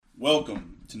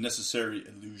Welcome to Necessary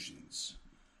Illusions.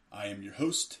 I am your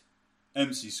host,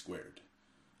 MC Squared.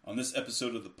 On this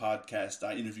episode of the podcast,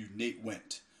 I interviewed Nate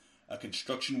Wendt, a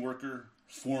construction worker,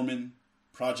 foreman,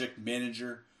 project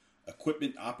manager,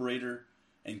 equipment operator,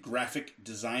 and graphic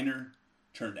designer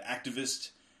turned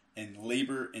activist and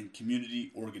labor and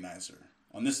community organizer.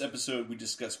 On this episode, we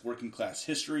discuss working class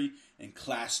history and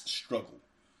class struggle.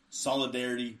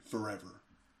 Solidarity forever.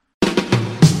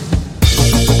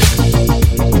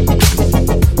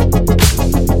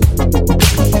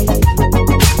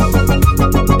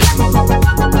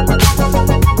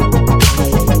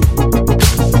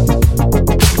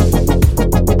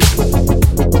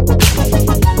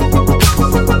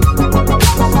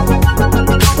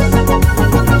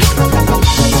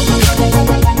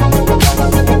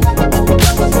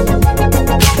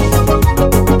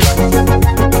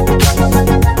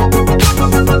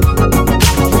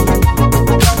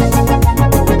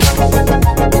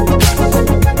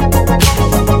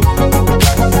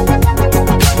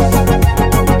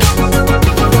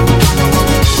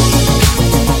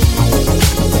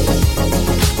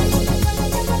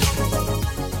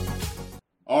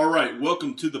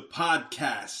 To the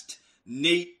podcast,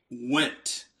 Nate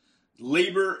Wendt,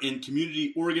 labor and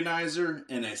community organizer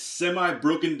and a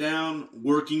semi-broken down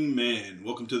working man.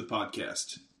 Welcome to the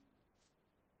podcast.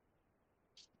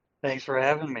 Thanks for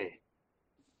having me.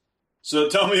 So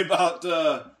tell me about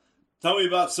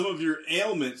some of your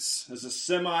ailments as a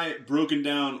semi-broken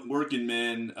down working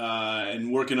man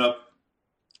and waking up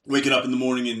in the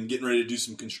morning and getting ready to do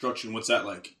some construction. What's that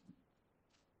like?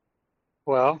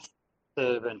 Well,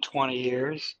 it's been 20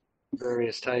 years,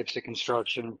 various types of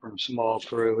construction from small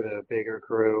crew to bigger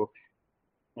crew,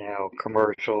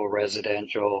 commercial,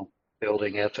 residential,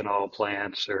 building ethanol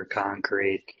plants or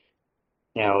concrete.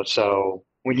 So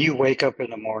when you wake up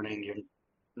in the morning, you're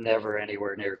never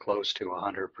anywhere near close to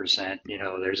 100%.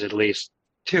 There's at least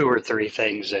 2 or 3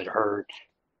 things that hurt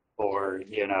or,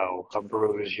 a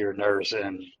bruise you're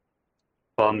nursing,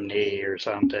 bum knee or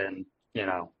something,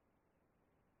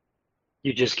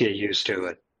 You just get used to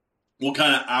it. What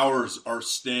kind of hours are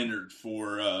standard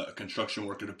for a construction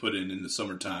worker to put in the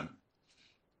summertime?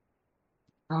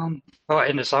 Well,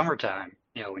 in the summertime,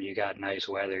 when you got nice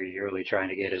weather, you're really trying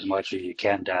to get as much as you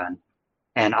can done.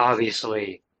 And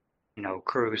obviously,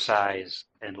 crew size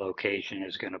and location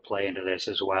is going to play into this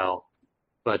as well.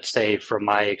 But say from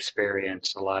my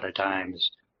experience, a lot of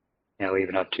times,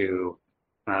 even up to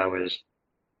I was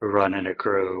running a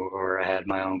crew, or I had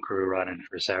my own crew running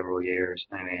for several years.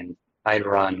 I mean, I'd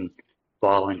run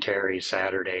voluntary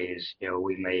Saturdays.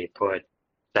 We may put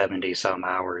 70 some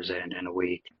hours in a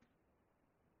week.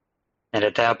 And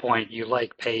at that point, you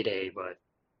like payday, but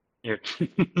you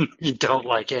don't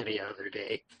like any other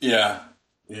day. Yeah.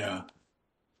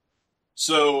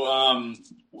 So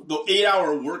the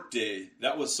 8-hour workday,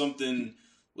 that was something.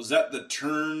 Was that the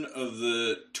turn of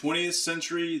the 20th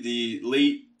century? The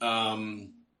late.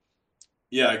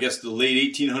 I guess the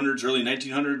late 1800s, early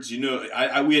 1900s.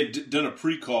 We had done a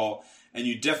pre-call, and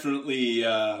you definitely,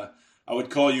 I would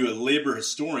call you a labor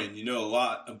historian. You know a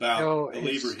lot about the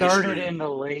labor history. It started in the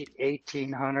late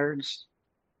 1800s.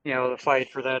 The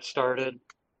fight for that started.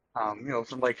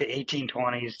 From like the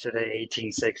 1820s to the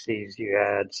 1860s, you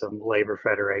had some labor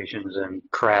federations and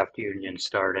craft unions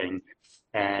starting.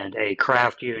 And a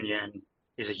craft union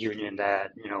is a union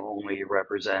that, only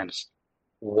represents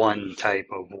one type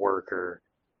of worker,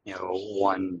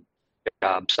 one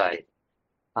job site.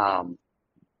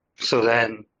 So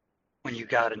then when you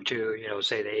got into,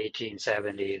 say the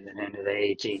 1870s and into the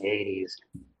 1880s,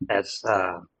 that's,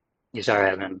 you start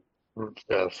having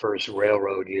the first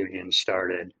railroad union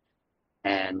started.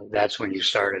 And that's when you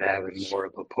started having more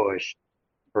of a push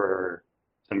for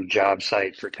some job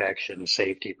site protection,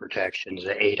 safety protections,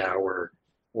 the 8-hour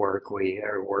work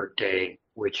day,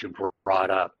 which you brought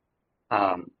up.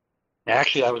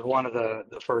 Actually, I was one of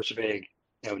the first big,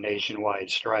 nationwide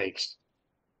strikes.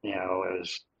 It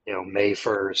was, May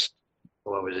 1st,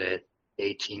 what was it,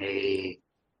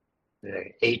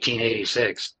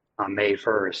 1886 on May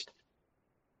 1st,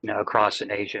 across the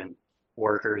nation,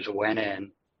 workers went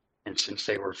in, and since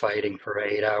they were fighting for an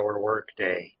 8-hour work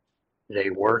day,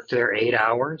 they worked their 8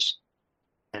 hours,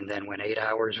 and then when 8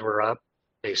 hours were up,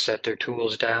 they set their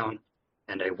tools down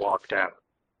and they walked out.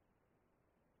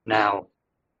 Now,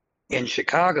 in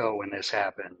Chicago, when this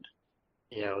happened,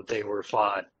 they were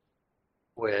fought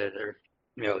with,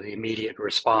 the immediate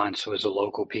response was a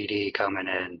local PD coming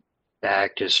in to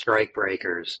act as strike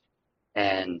breakers.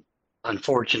 And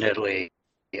unfortunately,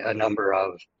 a number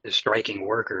of the striking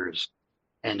workers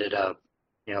ended up,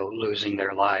 losing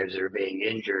their lives or being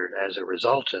injured as a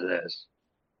result of this.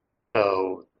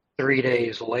 So 3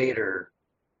 days later,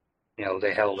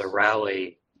 they held a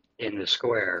rally in the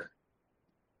square,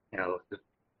 to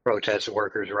protest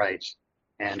workers' rights,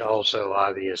 and also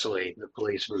obviously the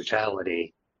police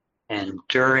brutality. And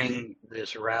during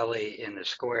this rally in the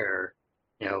square,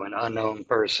 an unknown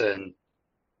person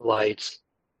lights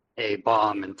a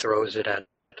bomb and throws it at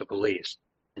the police.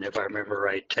 And if I remember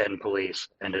right, 10 police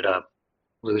ended up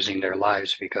losing their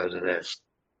lives because of this.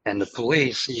 And the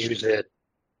police use it,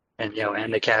 and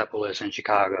the capitalists in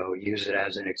Chicago use it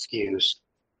as an excuse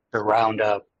to round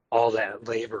up all that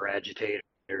labor agitators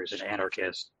and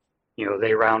anarchists.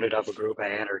 They rounded up a group of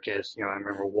anarchists. I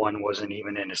remember one wasn't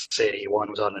even in a city, one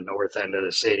was on the north end of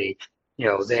the city.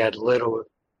 They had little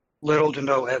to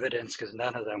no evidence because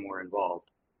none of them were involved.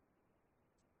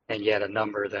 And yet a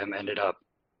number of them ended up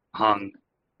hung.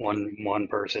 One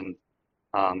person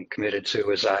committed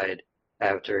suicide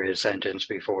after his sentence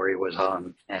before he was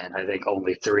hung, and I think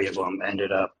only 3 of them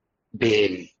ended up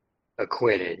being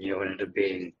acquitted. It ended up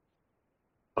being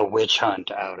a witch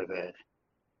hunt out of it.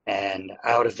 And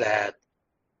out of that,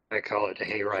 I call it the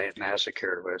Hay Riot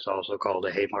Massacre, but it's also called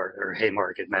the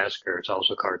Haymarket Massacre. It's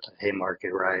also called the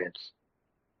Haymarket Riots.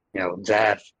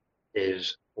 That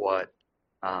is what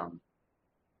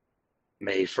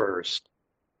May 1st,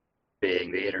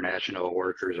 being the International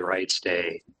Workers' Rights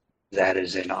Day, that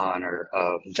is in honor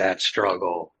of that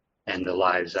struggle and the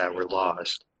lives that were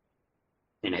lost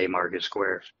in Haymarket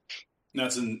Square.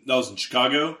 That was in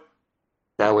Chicago?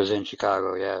 That was in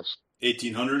Chicago, yes.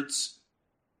 1800s?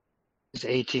 It's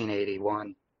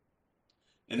 1881.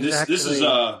 And this is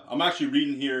I'm actually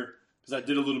reading here because I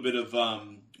did a little bit of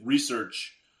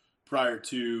research prior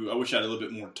to, I wish I had a little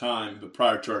bit more time, but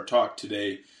prior to our talk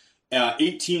today.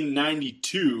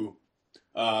 1892,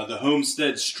 the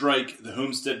Homestead Strike, the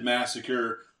Homestead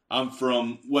Massacre. I'm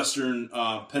from Western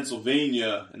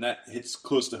Pennsylvania, and that hits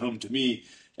close to home to me.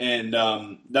 And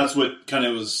that's what kind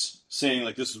of was saying,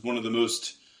 like, this is one of the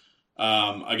most,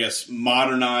 I guess,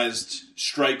 modernized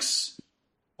strikes,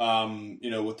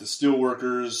 with the steel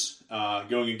workers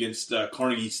going against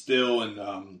Carnegie Steel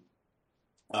and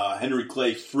Henry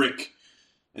Clay Frick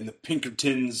and the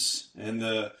Pinkertons and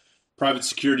the private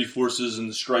security forces and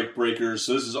the strike breakers.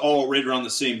 So this is all right around the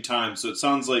same time. So it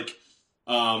sounds like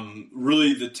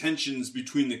really the tensions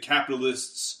between the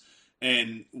capitalists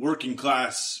and working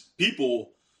class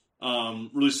people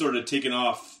really started taking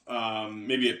off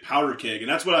maybe at powder keg. And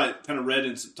that's what I kind of read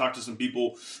and talked to some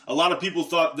people. A lot of people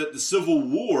thought that the Civil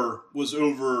War was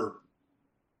over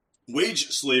wage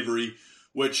slavery,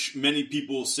 which many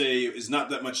people say is not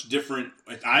that much different.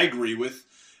 I agree with.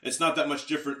 It's not that much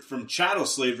different from chattel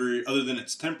slavery other than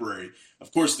it's temporary.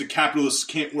 Of course, the capitalists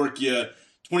can't work you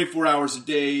 24 hours a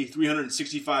day,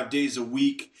 365 days a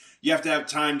week. You have to have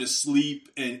time to sleep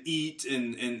and eat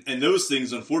and those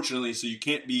things, unfortunately, so you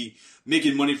can't be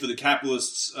making money for the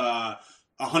capitalists 100%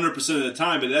 of the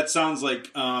time. But that sounds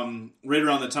like right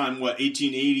around the time,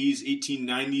 1880s,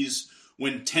 1890s,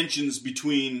 when tensions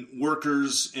between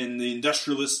workers and the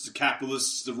industrialists, the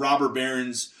capitalists, the robber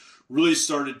barons really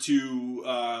started to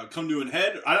come to an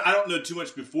head. I don't know too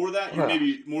much before that. You're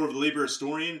maybe more of a labor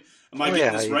historian. Am I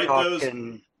getting this right,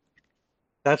 though?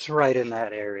 That's right in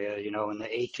that area. In the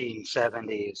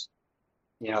 1870s,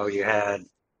 you had,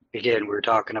 again, we were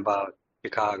talking about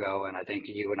Chicago, and I think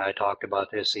you and I talked about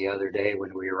this the other day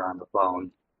when we were on the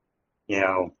phone,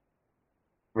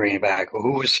 bringing back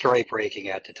who was strike breaking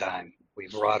at the time. We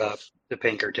brought up the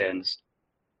Pinkertons,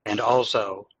 and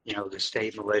also, the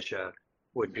state militia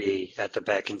would be at the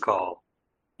beck and call,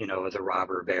 of the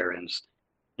robber barons.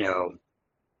 A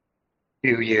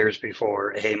few years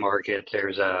before Haymarket,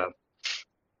 there's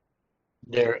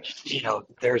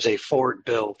a fort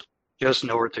built just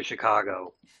north of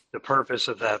Chicago. The purpose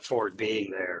of that fort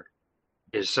being there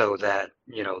is so that,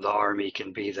 the army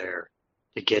can be there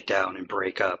to get down and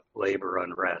break up labor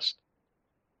unrest.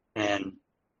 And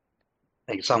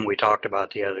I think something we talked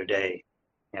about the other day,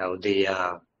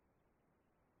 the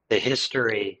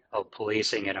history of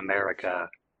policing in America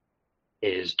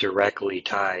is directly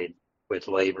tied with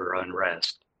labor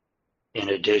unrest. In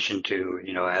addition to,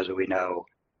 as we know,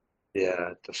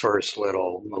 the first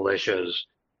little militias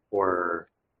were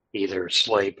either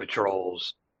slave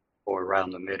patrols or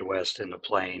around the Midwest and the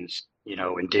plains,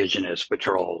 indigenous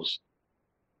patrols.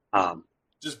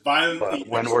 Just violently. But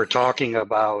when we're talking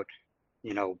about,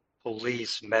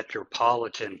 police,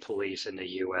 metropolitan police in the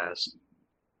U.S.,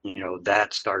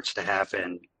 that starts to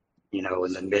happen, in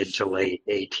the mid to late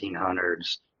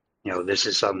 1800s. This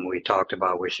is something we talked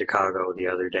about with Chicago the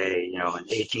other day. In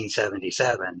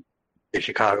 1877, the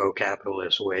Chicago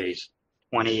capitalists raised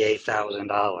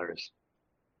 $28,000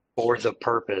 for the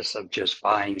purpose of just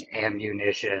buying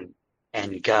ammunition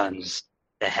and guns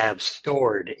to have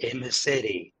stored in the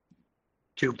city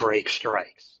to break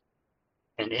strikes.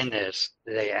 And in this,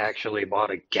 they actually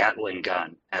bought a Gatling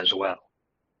gun as well.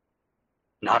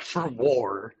 Not for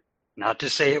war, not to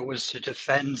say it was to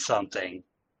defend something,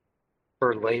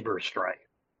 for labor strife,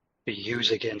 to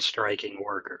use against striking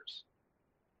workers.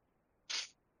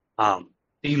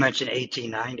 You mentioned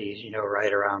 1890s,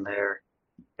 right around there.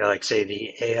 Like say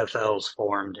the AFLs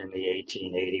formed in the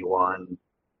 1881,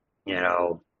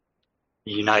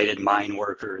 United Mine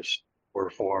Workers were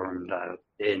formed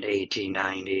in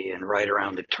 1890, and right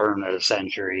around the turn of the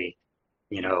century,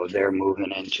 they're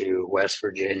moving into West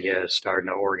Virginia, starting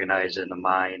to organize in the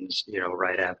mines,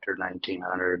 right after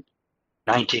 1900.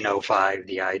 1905,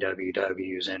 the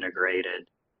IWW's integrated.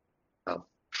 So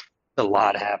a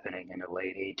lot happening in the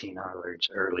late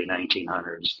 1800s, early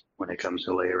 1900s when it comes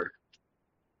to labor.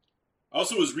 I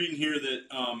also was reading here that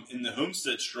in the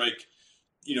Homestead strike,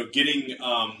 getting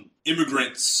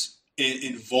immigrants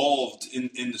involved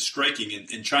in the striking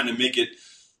and trying to make it,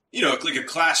 like a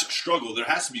class struggle. There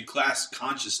has to be class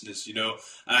consciousness, and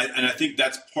I think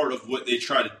that's part of what they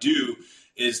try to do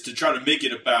is to try to make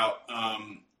it about,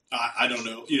 I don't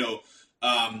know,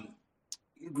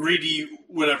 greedy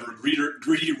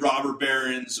robber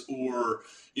barons or,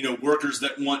 workers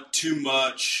that want too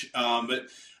much. But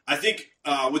I think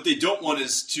what they don't want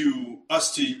is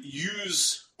us to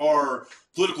use our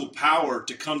political power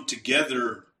to come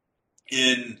together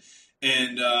and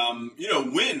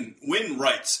win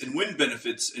rights and win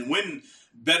benefits and win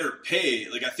better pay.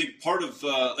 Like I think part of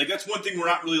that's one thing we're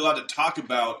not really allowed to talk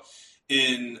about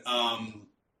in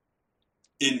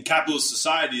capitalist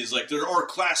society is like there are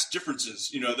class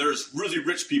differences. There's really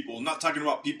rich people. I'm not talking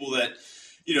about people that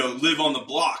live on the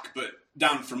block, but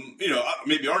down from,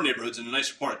 maybe our neighborhood's in a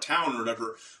nicer part of town or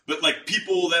whatever, but like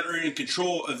people that are in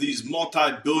control of these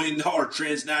multi-billion-dollar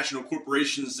transnational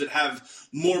corporations that have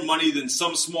more money than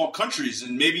some small countries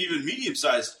and maybe even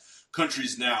medium-sized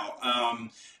countries now.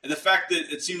 And the fact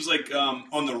that it seems like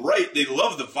on the right, they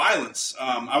love the violence.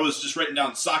 I was just writing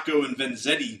down Sacco and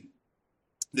Vanzetti.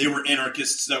 They were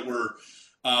anarchists that were,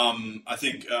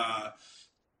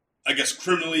 I guess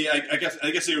criminally. I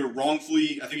guess they were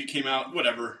wrongfully. I think it came out.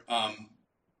 Whatever. I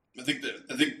think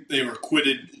they were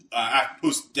acquitted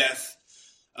post death,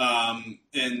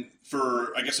 and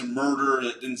for I guess a murder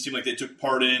that didn't seem like they took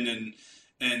part in,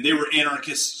 and they were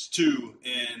anarchists too.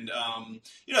 And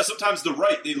sometimes the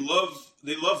right they love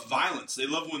violence. They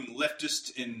love when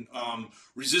leftist and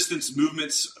resistance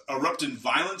movements erupt in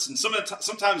violence, and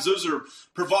sometimes those are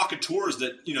provocateurs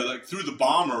that like threw the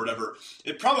bomb or whatever.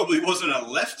 It probably wasn't a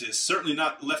leftist, certainly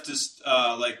not leftist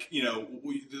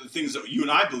the things that you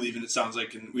and I believe in. It sounds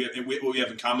like, and what we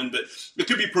have in common. But it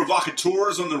could be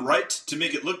provocateurs on the right to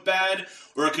make it look bad,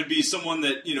 or it could be someone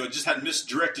that just had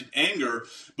misdirected anger.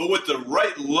 But what the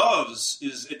right loves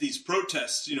is at these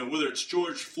protests, whether it's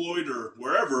George Floyd or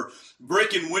wherever,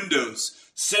 breaking windows,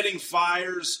 setting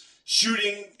fires,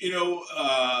 shooting,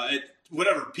 at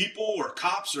whatever people or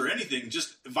cops or anything,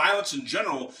 just violence in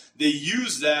general. They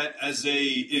use that as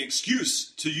an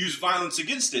excuse to use violence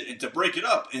against it and to break it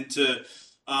up and to,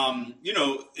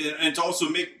 and to also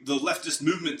make the leftist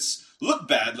movements look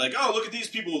bad. Like, oh, look at these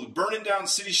people burning down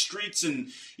city streets and,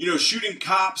 shooting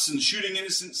cops and shooting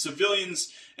innocent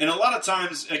civilians. And a lot of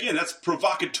times, again, that's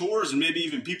provocateurs and maybe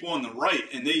even people on the right,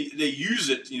 and they use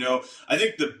it. I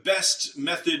think the best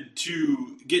method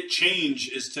to get change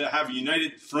is to have a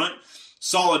united front,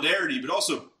 solidarity, but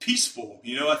also peaceful.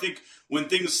 I think when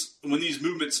these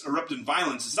movements erupt in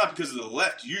violence, it's not because of the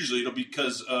left. Usually, it'll be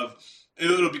because of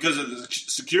the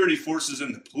security forces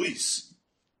and the police.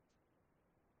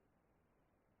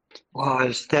 Well,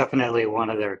 it's definitely one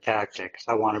of their tactics.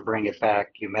 I want to bring it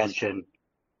back. You mentioned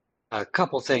a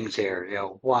couple things here.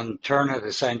 One, turn of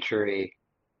the century.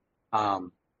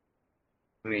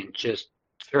 Just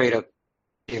straight up,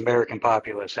 the American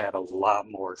populace had a lot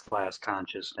more class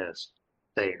consciousness,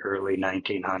 say early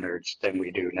 1900s, than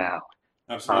we do now.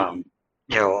 Absolutely.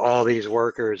 All these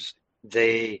workers,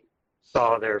 they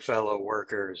saw their fellow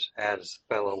workers, as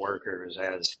fellow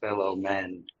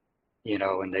men,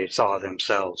 and they saw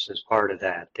themselves as part of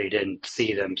that. They didn't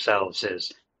see themselves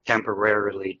as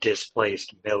temporarily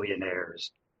displaced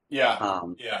millionaires. Yeah.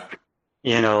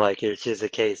 Like it's just the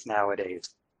case nowadays.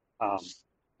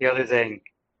 The other thing,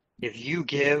 if you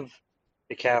give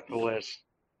the capitalists,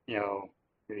 if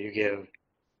you give,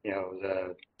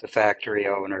 the factory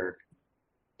owner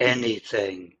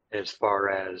anything as far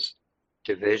as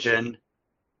division,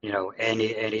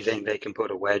 anything they can put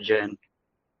a wedge in,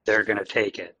 they're going to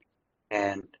take it.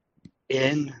 And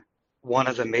in one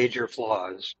of the major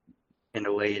flaws in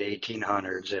the late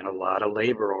 1800s and a lot of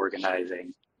labor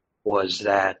organizing was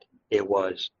that it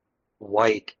was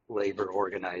white labor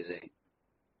organizing,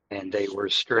 and they were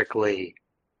strictly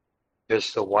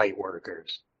just the white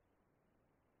workers.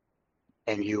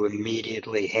 And you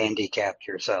immediately handicapped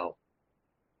yourself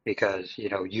because,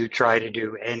 you try to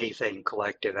do anything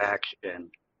collective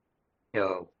action,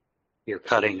 you're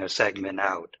cutting a segment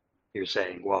out. You're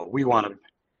saying, well, we want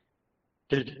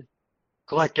to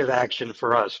collective action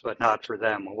for us, but not for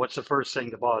them. Well, what's the first thing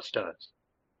the boss does?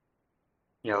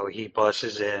 He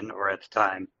buses in, or at the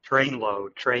time,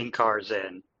 train cars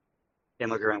in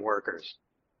immigrant workers.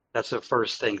 That's the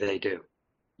first thing they do.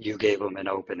 You gave them an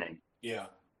opening. Yeah.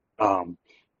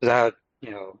 That,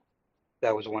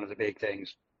 that was one of the big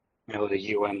things. The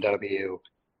UMW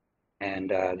and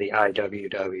the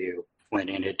IWW, when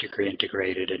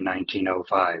integrated in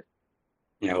 1905.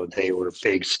 They were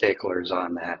big sticklers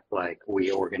on that. Like, we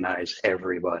organize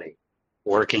everybody.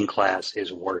 Working class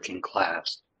is working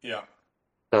class. Yeah.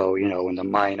 So, when the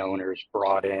mine owners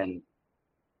brought in,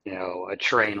 a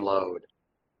train load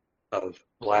of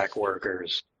black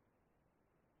workers,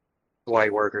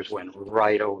 white workers went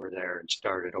right over there and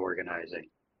started organizing.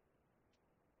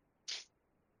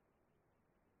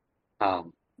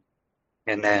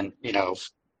 And then,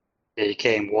 they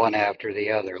came one after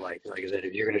the other. Like I said,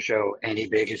 if you're going to show any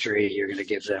bigotry, you're going to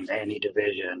give them any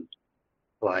division.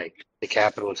 Like, the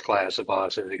capitalist class of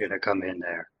bosses are going to come in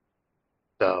there.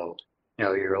 So,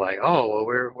 you're like, oh, well,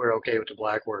 we're okay with the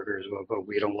black workers, but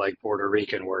we don't like Puerto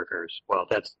Rican workers. Well,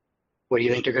 what do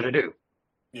you think they're going to do?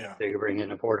 Yeah. They could bring in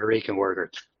the Puerto Rican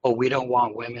workers. Oh, we don't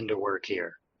want women to work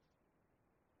here.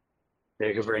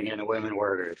 They could bring in the women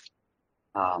workers.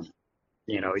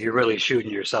 You're really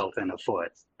shooting yourself in the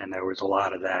foot. And there was a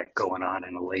lot of that going on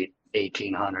in the late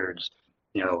 1800s,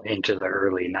 into the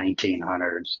early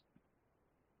 1900s,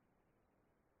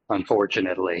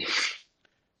 unfortunately.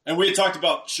 And we had talked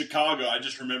about Chicago. I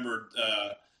just remembered,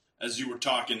 as you were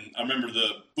talking, I remember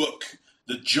the book,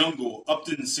 The Jungle,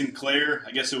 Upton Sinclair.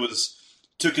 I guess it was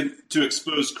to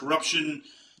expose corruption,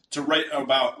 to write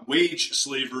about wage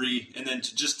slavery, and then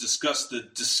to just discuss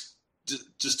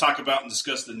just talk about and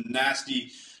discuss the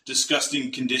nasty,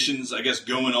 disgusting conditions, I guess,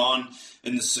 going on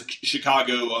in the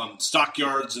Chicago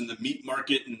stockyards and the meat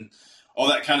market and all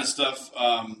that kind of stuff.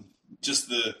 And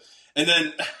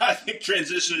then I think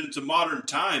transitioning into modern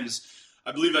times,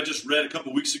 I believe I just read a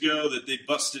couple weeks ago that they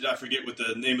busted, I forget what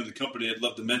the name of the company, I'd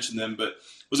love to mention them, but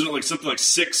wasn't it like something like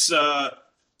six under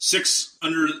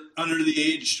the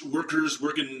age workers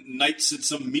working nights at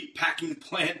some meat packing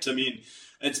plant? I mean,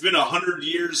 it's been 100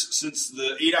 years since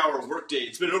the 8-hour workday.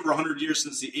 It's been over 100 years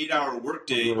since the 8-hour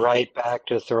workday. Right back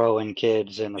to throwing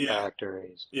kids in the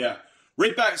factories. Yeah.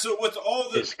 Right back. So with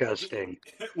all the disgusting,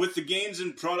 with the gains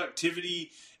in productivity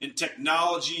and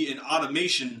technology and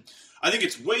automation, I think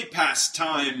it's way past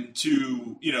time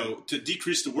to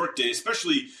decrease the workday,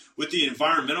 especially with the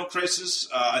environmental crisis.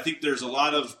 I think there's a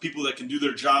lot of people that can do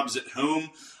their jobs at home.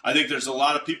 I think there's a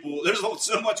lot of people, there's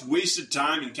so much wasted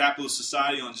time in capitalist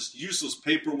society on just useless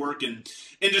paperwork and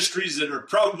industries that are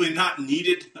probably not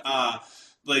needed.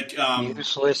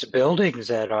 Useless buildings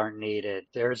that aren't needed.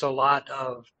 There's a lot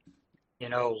of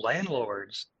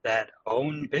landlords that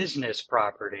own business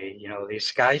property, these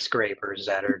skyscrapers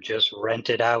that are just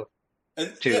rented out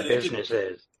to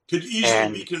businesses. Could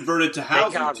easily be converted to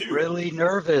housing. They got really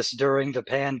nervous during the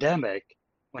pandemic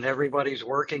when everybody's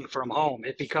working from home.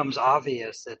 It becomes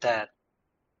obvious that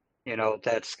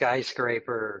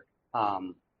skyscraper,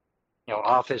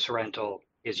 office rental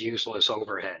is useless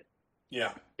overhead.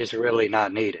 Yeah. It's really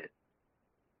not needed.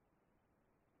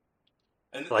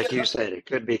 And like you said, it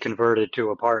could be converted to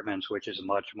apartments, which is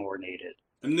much more needed.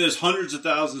 And there's hundreds of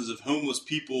thousands of homeless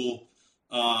people,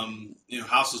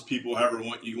 houseless people, however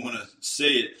you want to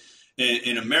say it,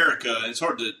 in America. And it's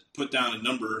hard to put down a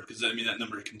number because, that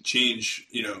number can change,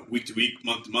 week to week,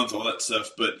 month to month, all that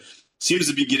stuff. But it seems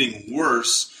to be getting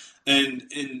worse. And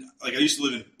I used to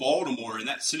live in Baltimore, in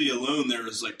that city alone, there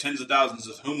was like tens of thousands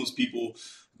of homeless people.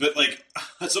 But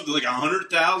something like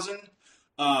 100,000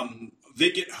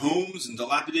 vacant homes and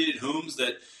dilapidated homes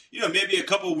that, maybe a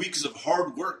couple of weeks of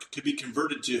hard work could be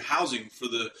converted to housing for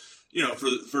the,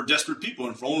 for desperate people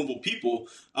and vulnerable people.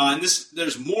 And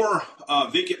there's more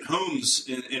vacant homes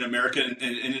in America,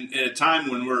 and at a time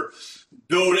when we're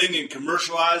building and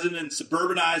commercializing and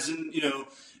suburbanizing,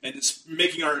 and it's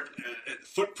making our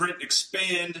footprint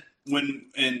expand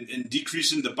and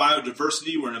decreasing the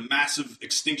biodiversity. We're in a massive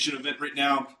extinction event right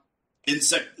now.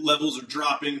 Insect levels are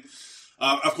dropping.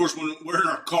 Of course, when we're in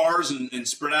our cars and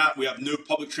spread out, we have no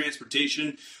public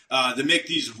transportation. They make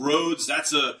these roads.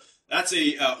 That's that's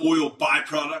a oil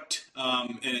byproduct,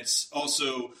 and it's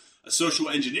also a social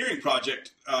engineering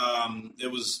project.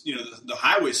 It was, the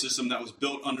highway system that was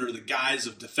built under the guise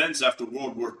of defense after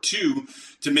World War II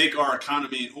to make our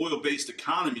economy an oil-based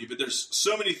economy. But there's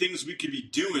so many things we could be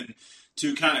doing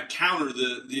to kind of counter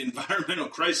the environmental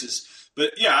crisis.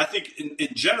 But yeah, I think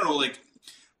in general, like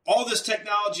all this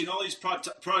technology and all these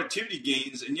productivity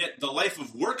gains, and yet the life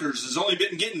of workers has only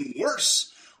been getting worse.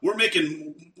 We're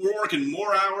working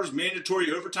more hours,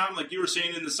 mandatory overtime, like you were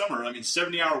saying in the summer. I mean,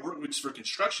 70-hour work weeks for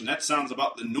construction, that sounds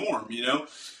about the norm,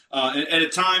 at a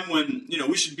time when,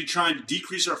 we should be trying to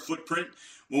decrease our footprint,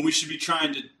 when we should be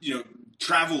trying to,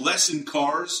 travel less in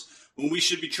cars, when we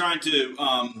should be trying to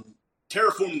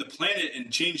terraform the planet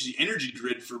and change the energy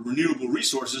grid for renewable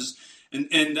resources. And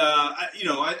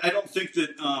I don't think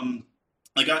that,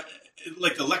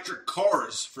 like electric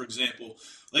cars, for example,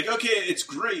 like, okay, it's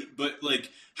great, but like,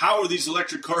 how are these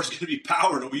electric cars going to be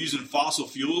powered? Are we using fossil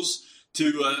fuels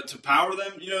to power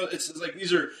them? It's like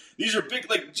these are big,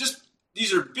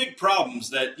 these are big problems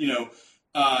that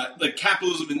like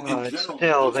capitalism in general.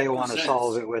 Still, they want to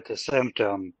solve it with a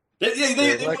symptom.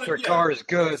 The electric car is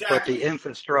good, exactly. But the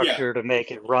infrastructure to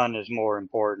make it run is more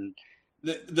important.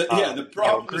 The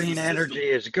problem green energy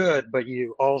is good, but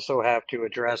you also have to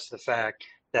address the fact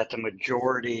that the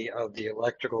majority of the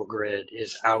electrical grid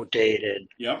is outdated,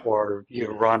 or you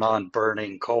run on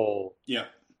burning coal. Yeah.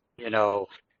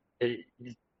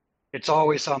 It's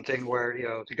always something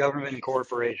where, the government and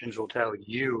corporations will tell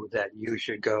you that you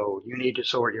need to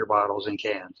sort your bottles and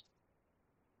cans.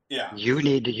 Yeah. You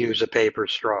need to use a paper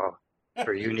straw,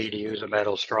 or you need to use a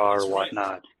metal straw or whatnot.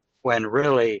 Right. When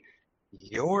really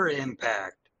your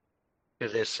impact to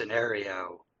this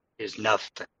scenario is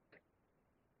nothing.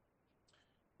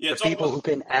 Yeah, the people who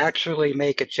can actually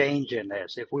make a change in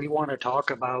this. If we want to talk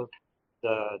about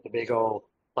the big old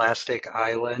plastic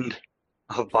island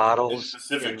of bottles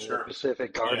in the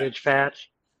Pacific garbage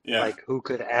patch, like who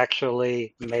could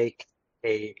actually make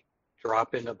a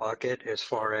drop in the bucket as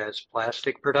far as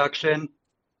plastic production,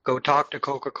 go talk to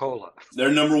Coca-Cola. They're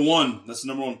number one. That's the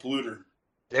number one polluter.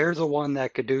 They're the one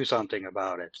that could do something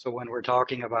about it. So when we're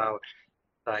talking about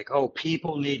like,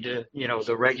 people need to,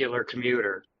 the regular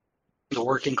commuter, the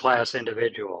working class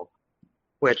individual,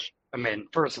 which, I mean,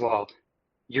 first of all,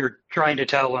 you're trying to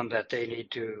tell them that they need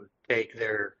to take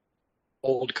their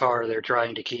old car they're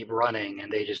trying to keep running and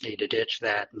they just need to ditch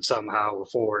that and somehow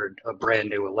afford a brand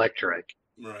new electric.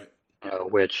 Right.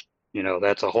 Which,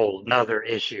 that's a whole nother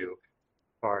issue,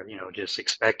 or, just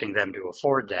expecting them to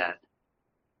afford that.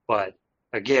 But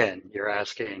again, you're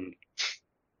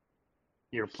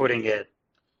putting it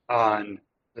on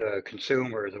the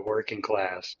consumer, the working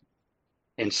class,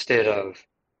 instead of,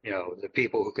 the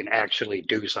people who can actually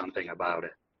do something about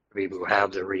it, the people who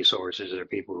have the resources, or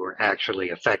people who are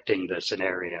actually affecting the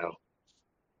scenario.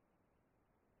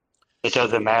 It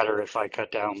doesn't matter if I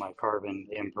cut down my carbon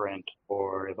imprint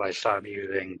or if I stop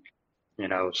using,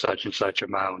 such and such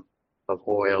amount of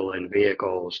oil in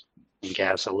vehicles and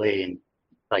gasoline.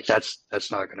 Like that's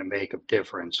not going to make a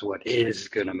difference. What is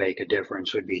going to make a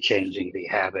difference would be changing the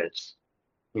habits,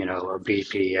 of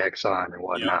BP, Exxon, and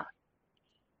whatnot.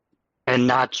 Yeah. And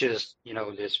not just,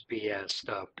 this BS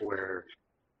stuff where,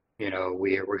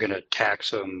 we're going to tax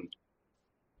them,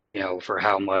 for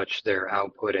how much they're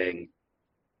outputting,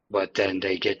 but then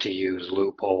they get to use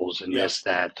loopholes and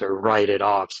that to write it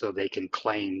off so they can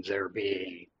claim they're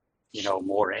being,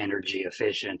 more energy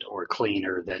efficient or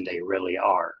cleaner than they really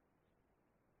are.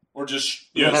 Or just,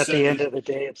 but at the end of the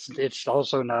day, it's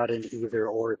also not an either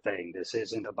or thing. This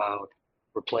isn't about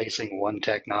replacing one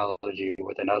technology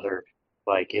with another.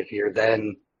 Like if you're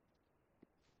going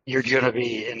to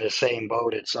be in the same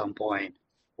boat at some point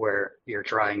where you're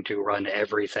trying to run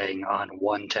everything on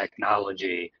one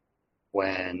technology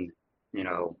when,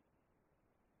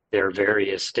 there are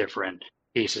various different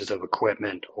pieces of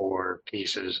equipment or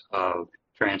pieces of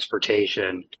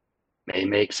transportation. May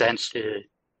make sense to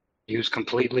use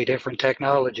completely different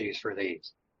technologies for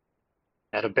these.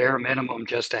 At a bare minimum,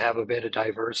 just to have a bit of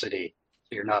diversity,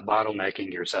 so you're not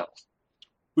bottlenecking yourself.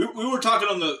 We were talking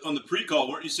on the pre-call,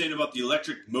 weren't you saying about the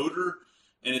electric motor?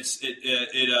 And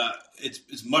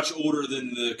it's much older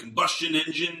than the combustion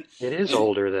engine. It is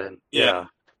older than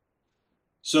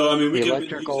So I mean, the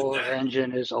electrical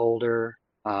engine is older.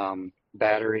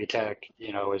 Battery tech,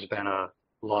 has been a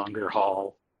longer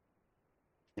haul.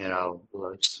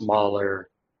 Smaller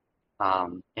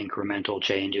incremental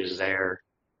changes there.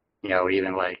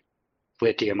 Even like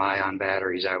lithium-ion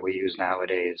batteries that we use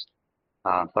nowadays.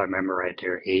 If I remember right,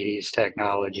 they're 80s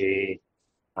technology.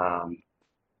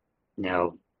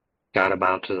 got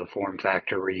about to the form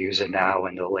factor we're using now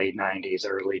in the late 90s,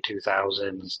 early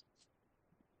 2000s.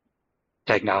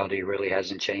 Technology really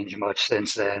hasn't changed much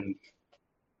since then.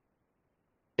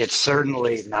 It's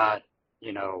certainly not,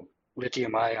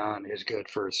 lithium ion is good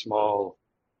for small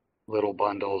little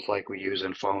bundles like we use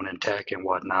in phone and tech and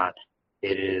whatnot.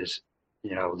 It is,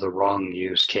 the wrong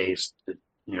use case to,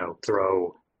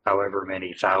 throw however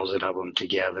many thousand of them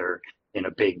together in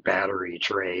a big battery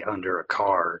tray under a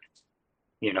car.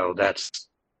 That's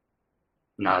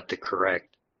not the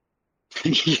correct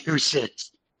usage.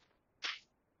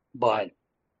 But,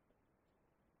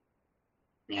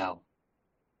 you know,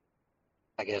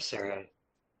 I guess it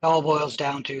all boils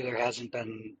down to there hasn't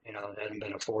been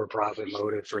a for-profit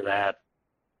motive for that.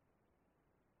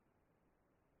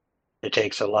 It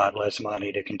takes a lot less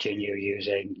money to continue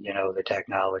using, the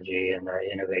technology and the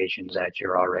innovations that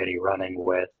you're already running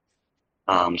with.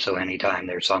 So anytime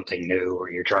there's something new or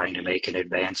you're trying to make an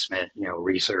advancement,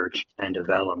 research and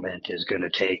development is going to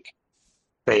take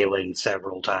failing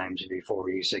several times before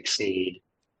you succeed.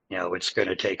 It's going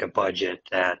to take a budget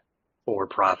that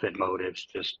for-profit motives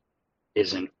just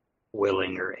isn't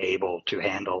willing or able to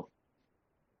handle.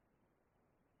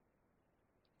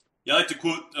 Yeah, I like to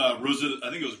quote Rosa. I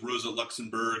think it was Rosa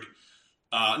Luxemburg.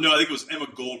 No, I think it was Emma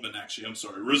Goldman. Actually, I'm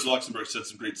sorry. Rosa Luxemburg said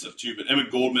some great stuff too, but Emma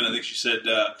Goldman, I think she said,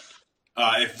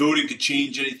 if voting could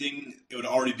change anything, it would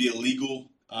already be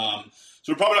illegal. So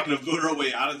we're probably not going to vote our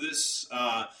way out of this.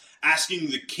 Asking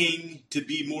the king to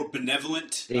be more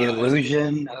benevolent. The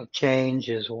illusion of change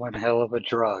is one hell of a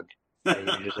drug,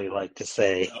 I usually like to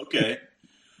say. Okay,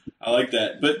 I like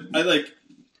that. But I like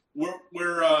we're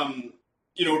we're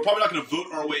probably not going to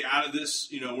vote our way out of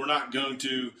this. We're not going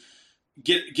to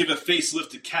give a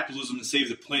facelift to capitalism and save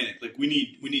the planet. Like we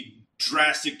need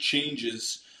drastic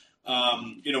changes.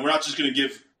 We're not just going to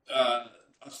give a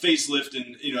facelift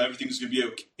and everything's going to be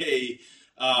okay.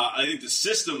 I think the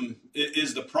system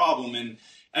is the problem, and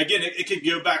again, it could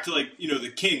go back to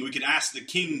the king. We could ask the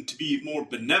king to be more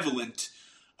benevolent,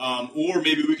 or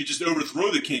maybe we could just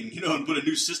overthrow the king, and put a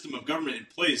new system of government in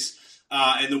place.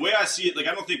 And the way I see it,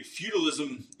 I don't think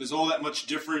feudalism is all that much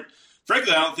different.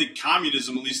 Frankly, I don't think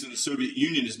communism, at least in the Soviet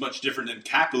Union, is much different than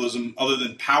capitalism, other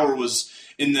than power was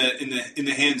in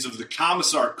the hands of the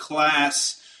commissar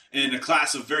class and a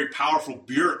class of very powerful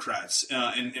bureaucrats.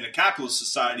 In a capitalist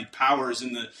society, power is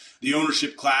in the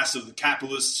ownership class of the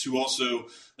capitalists who also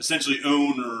essentially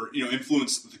own or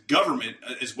influence the government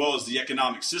as well as the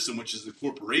economic system, which is the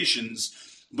corporations.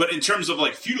 But in terms of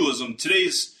feudalism,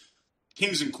 today's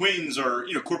kings and queens are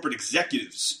corporate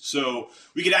executives. So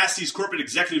we could ask these corporate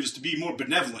executives to be more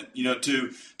benevolent,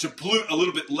 to pollute a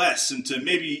little bit less and to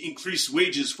maybe increase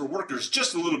wages for workers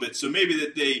just a little bit. So maybe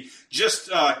that they just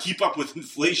keep up with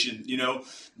inflation,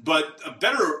 But a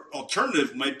better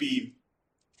alternative might be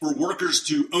for workers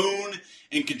to own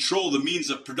and control the means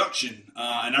of production.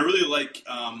 And I really like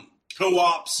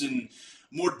co-ops and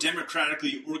more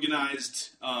democratically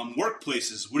organized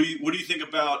workplaces. What do you think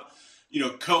about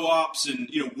co-ops and,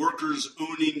 workers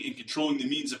owning and controlling the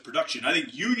means of production? I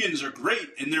think unions are great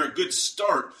and they're a good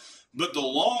start, but the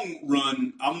long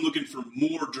run, I'm looking for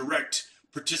more direct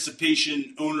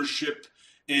participation, ownership,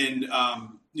 and,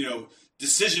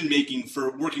 decision-making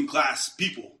for working class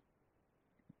people.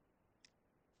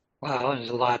 Well, there's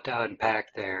a lot to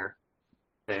unpack there.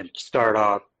 And start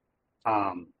off,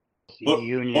 Hold on.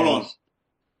 unions.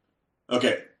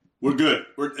 Okay, we're good.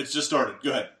 It's just started.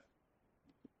 Go ahead.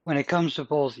 When it comes to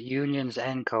both unions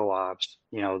and co-ops,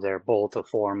 they're both a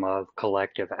form of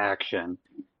collective action.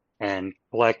 And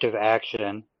collective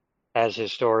action has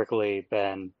historically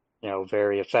been,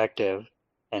 very effective.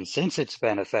 And since it's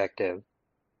been effective,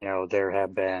 there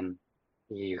have been,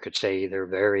 you could say, either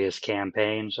various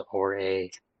campaigns or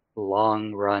a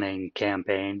long-running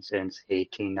campaign since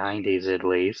 1890s at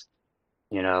least,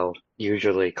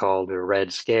 usually called the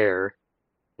Red Scare,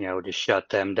 to shut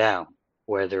them down,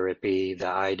 whether it be the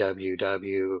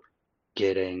IWW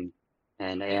getting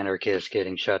and anarchists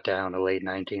getting shut down in the late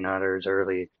 1900s,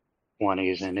 early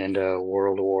 20s, and into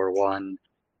World War I,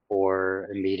 or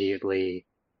immediately,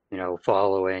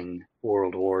 following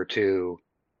World War II,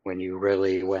 when you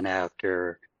really went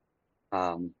after,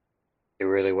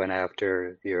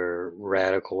 your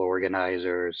radical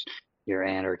organizers, your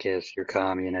anarchists, your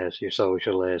communists, your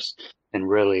socialists, and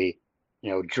really,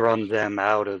 drum them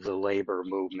out of the labor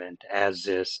movement as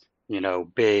this,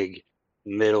 big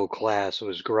middle class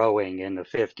was growing in the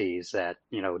 50s that,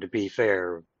 to be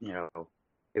fair,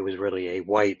 it was really a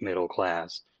white middle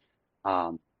class.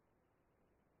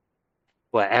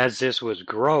 But as this was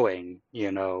growing,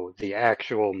 the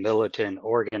actual militant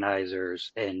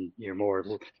organizers and your more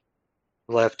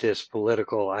leftist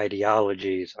political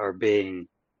ideologies are being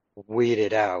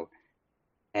weeded out,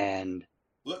 and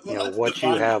Let's what you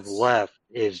define have this. left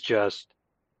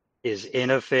is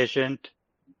inefficient.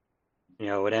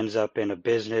 It ends up in a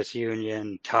business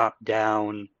union, top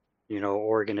down,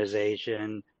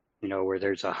 organization, where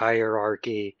there's a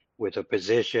hierarchy with a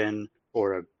position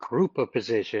or a group of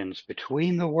positions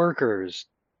between the workers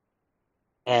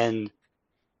and,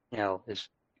 is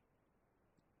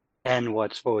and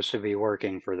what's supposed to be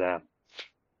working for them.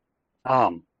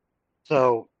 Um,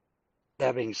 so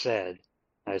that being said,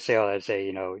 I say all that to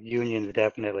say, unions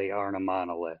definitely aren't a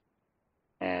monolith,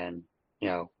 and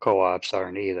co-ops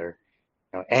aren't either.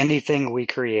 Anything we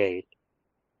create,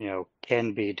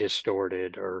 can be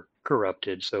distorted or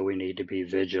corrupted, so we need to be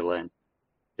vigilant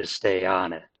to stay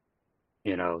on it.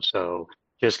 So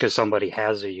just because somebody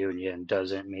has a union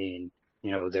doesn't mean,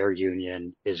 their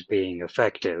union is being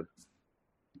effective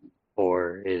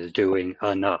or is doing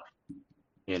enough.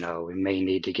 We may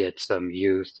need to get a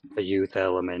youth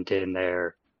element in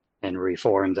there and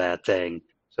reform that thing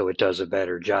so it does a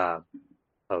better job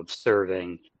of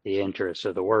serving the interests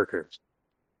of the workers.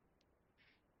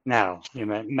 Now, you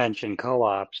mentioned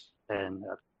co-ops, and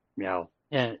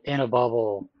in a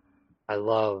bubble, I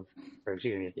love, or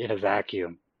excuse me, in a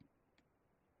vacuum,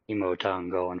 emoton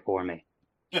going for me.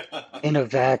 In a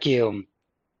vacuum,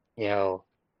 you know,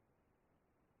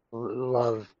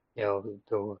 love,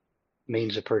 the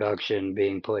means of production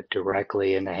being put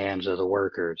directly in the hands of the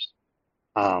workers.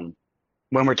 Um,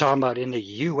 when we're talking about in the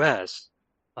U.S.,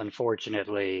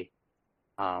 unfortunately,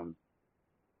 um,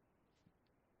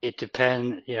 it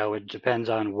depends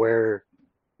on where,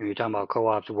 when you're talking about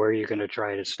co-ops, where you're going to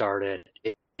try to start it,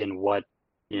 in what,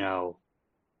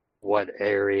 what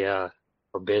area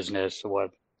or business,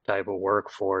 what type of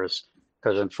workforce.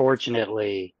 Because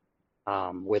unfortunately,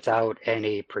 without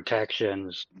any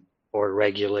protections or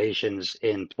regulations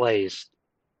in place,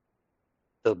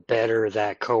 the better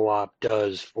that co-op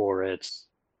does for its,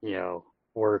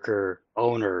 worker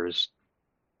owners,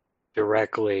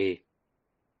 directly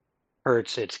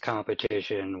hurts its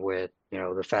competition with,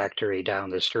 the factory down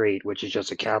the street, which is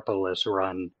just a capitalist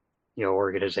run,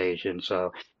 organization.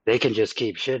 So they can just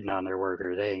keep shitting on their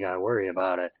workers. They ain't got to worry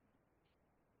about it.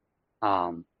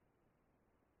 Um,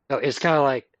 so it's kind of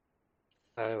like,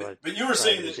 I don't know what to But you were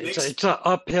describe saying it as. that makes It's an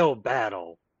uphill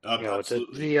battle.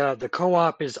 absolutely The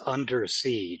co-op is under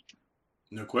siege.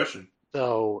 no question.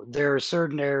 So there are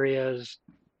certain areas,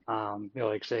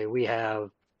 like say we have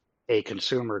a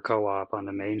consumer co-op on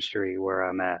the main street where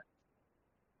I'm at,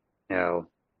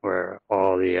 where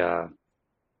all the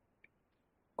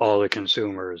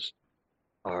consumers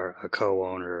are a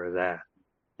co-owner of that,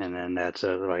 and then that's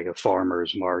like a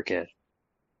farmer's market.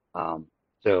 Um,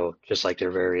 so just like there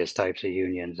are various types of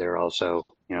unions, there are also,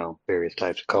 various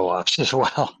types of co-ops as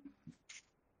well.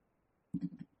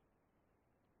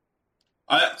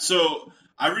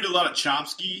 I read a lot of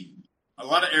Chomsky, a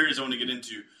lot of areas I want to get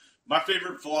into. My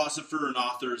favorite philosopher and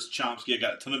author is Chomsky. I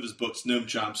got a ton of his books. Noam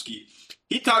Chomsky.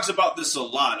 He talks about this a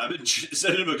lot. I've been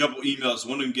sending him a couple emails.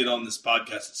 Wanting to get on this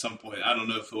podcast at some point. I don't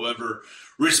know if he'll ever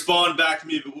respond back to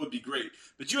me, but it would be great.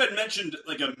 But you had mentioned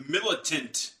like a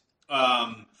militant,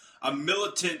 kind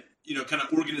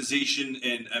of organization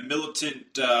and a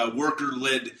militant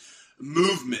worker-led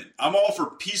movement. I'm all for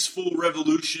peaceful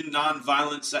revolution,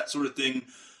 nonviolence, that sort of thing.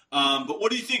 But what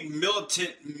do you think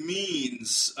militant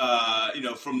means?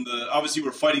 From the obviously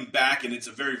we're fighting back, and it's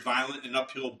a very violent and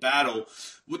uphill battle.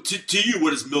 To you, what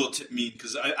does militant mean?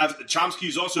 Because Chomsky,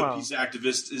 who's also a peace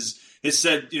activist, has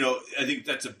said, I think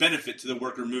that's a benefit to the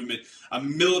worker movement. A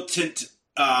militant,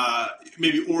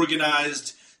 maybe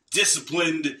organized,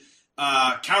 disciplined,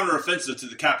 counteroffensive to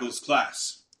the capitalist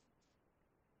class.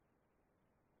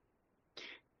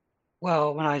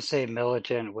 Well, when I say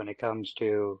militant, when it comes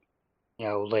to,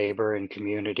 labor and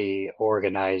community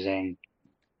organizing,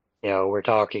 we're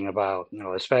talking about,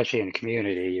 especially in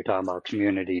community, you're talking about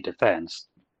community defense.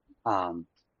 When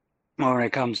it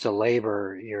comes to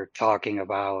labor, you're talking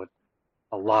about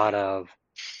a lot of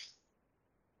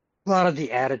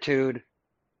the attitude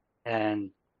and,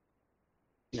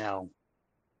 how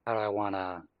do I want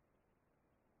to,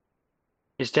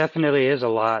 it definitely is a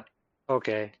lot.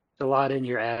 Okay. It's a lot in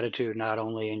your attitude, not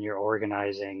only in your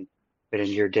organizing, but in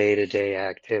your day-to-day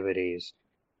activities.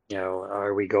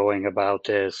 Are we going about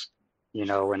this, in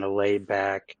a laid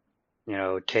back,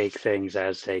 take things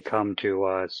as they come to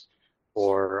us?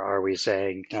 Or are we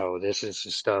saying, no, this is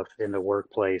the stuff in the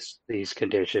workplace, these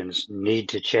conditions need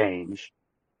to change.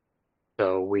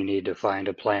 So we need to find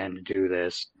a plan to do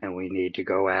this, and we need to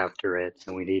go after it,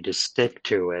 and we need to stick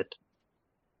to it.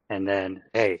 And then,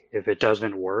 hey, if it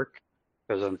doesn't work,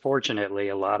 Because unfortunately,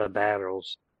 a lot of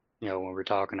battles, when we're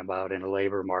talking about in a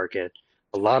labor market,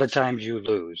 a lot of times you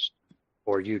lose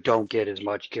or you don't get as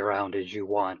much ground as you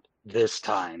want this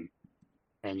time.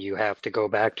 And you have to go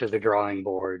back to the drawing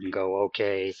board and go,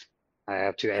 okay, I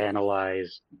have to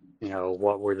analyze,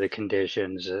 what were the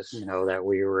conditions, that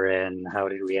we were in? How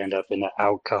did we end up in the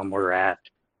outcome we're at?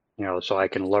 So I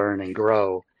can learn and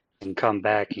grow and come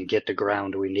back and get the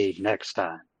ground we need next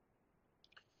time.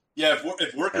 Yeah,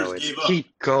 if workers It's gave up,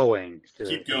 keep going,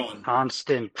 keep going.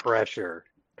 constant pressure,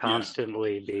 Yeah.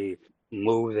 constantly be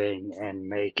moving and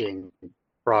making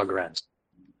progress.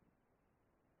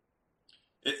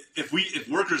 If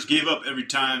workers gave up every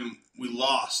time we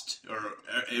lost, or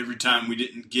every time we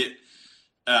didn't get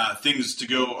things to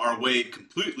go our way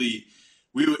completely,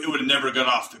 it would have never got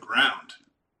off the ground.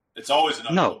 It's always an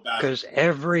uphill No, battle. because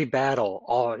every battle,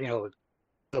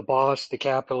 the boss, the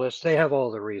capitalists, they have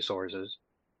all the resources.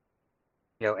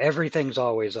 Everything's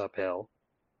always uphill.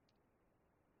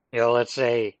 Let's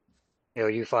say,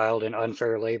 you filed an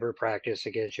unfair labor practice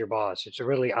against your boss. It's a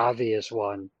really obvious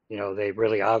one. They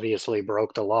really obviously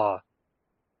broke the law.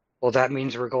 Well, that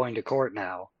means we're going to court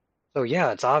now. So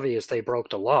yeah, it's obvious they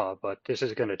broke the law, but this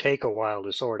is going to take a while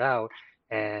to sort out.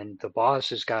 And the boss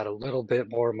has got a little bit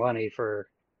more money for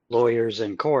lawyers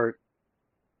in court,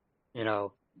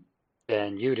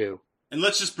 than you do. And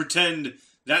let's just pretend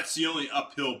that's the only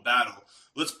uphill battle.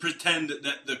 Let's pretend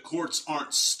that the courts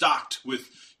aren't stocked with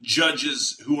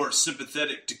judges who are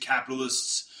sympathetic to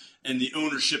capitalists and the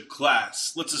ownership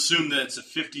class. Let's assume that it's a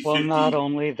 50-50. Well, not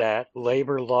only that,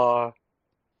 labor law,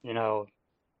 you know,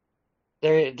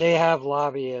 they have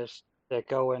lobbyists that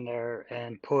go in there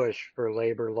and push for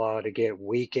labor law to get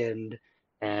weakened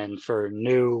and for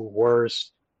new,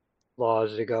 worse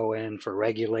laws to go in, for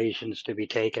regulations to be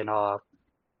taken off.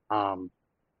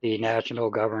 The national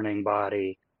governing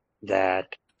body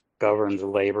that governs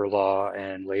labor law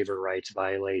and labor rights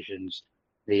violations,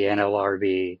 the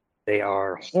NLRB, they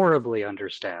are horribly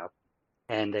understaffed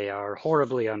and they are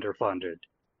horribly underfunded.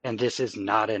 And this is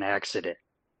not an accident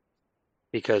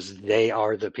because they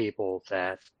are the people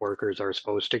that workers are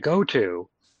supposed to go to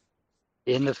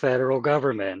in the federal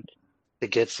government to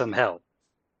get some help.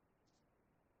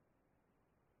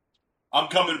 I'm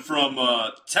coming from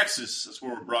Texas. That's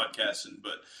where we're broadcasting.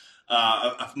 But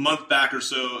a month back or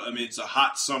so, I mean, it's a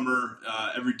hot summer.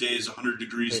 Every day is 100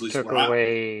 degrees. They took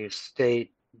away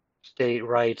state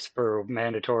rights for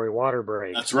mandatory water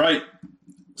breaks. That's right.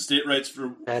 State rights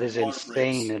for that is water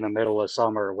insane breaks. In the middle of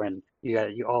summer when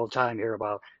you all the time hear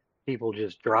about people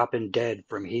just dropping dead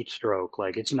from heat stroke.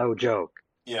 Like, it's no joke.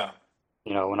 Yeah.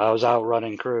 When I was out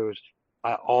running crews,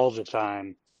 I all the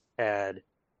time had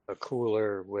a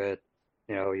cooler with,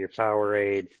 your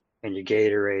Powerade and your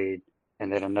Gatorade, and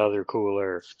then another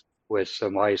cooler with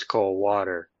some ice cold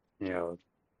water, to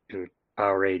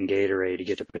Powerade and Gatorade to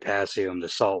get the potassium, the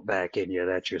salt back in you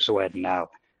that you're sweating out.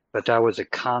 But that was a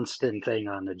constant thing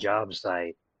on the job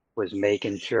site, was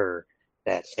making sure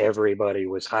that everybody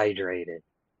was hydrated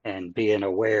and being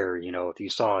aware, if you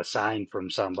saw a sign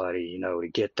from somebody, to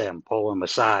get them, pull them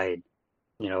aside,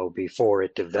 before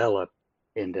it developed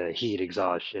into heat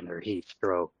exhaustion or heat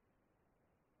stroke.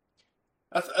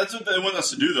 That's what they want us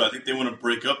to do, though. I think they want to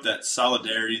break up that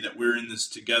solidarity that we're in this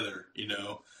together, 100%.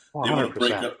 They want to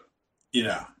break up,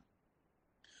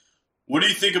 What do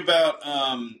you think about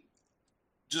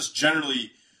just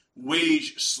generally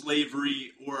wage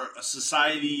slavery, or a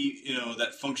society,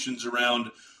 that functions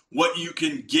around what you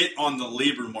can get on the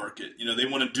labor market? They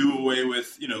want to do away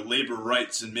with, labor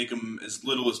rights and make them as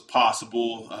little as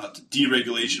possible, to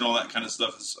deregulation, all that kind of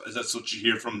stuff. As that's what you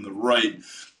hear from the right.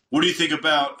 What do you think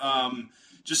about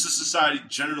just a society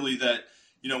generally that,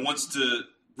 wants to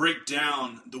break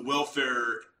down the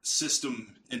welfare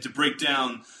system and to break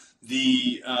down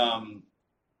the,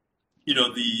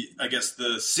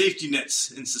 the safety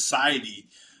nets in society,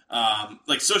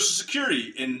 like Social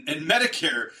Security and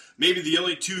Medicare, maybe the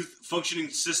only two functioning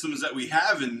systems that we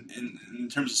have in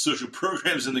terms of social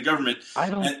programs in the government?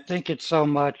 I don't think it's so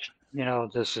much,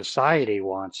 the society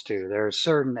wants to. There are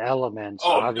certain elements,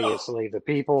 obviously, no. the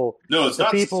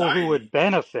people who would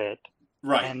benefit.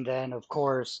 Right. And then, of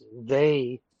course,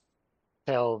 they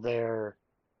tell their,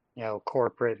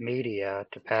 corporate media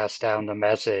to pass down the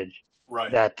message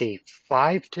that the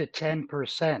 5 to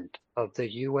 10% of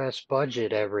the U.S.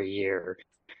 budget every year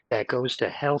that goes to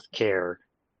health care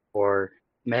or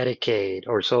Medicaid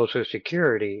or Social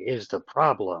Security is the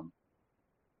problem.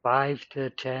 5 to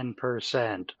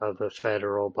 10% of the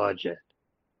federal budget.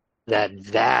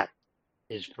 That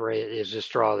is the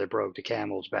straw that broke the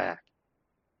camel's back.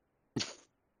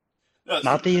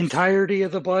 Not the entirety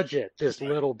of the budget, just a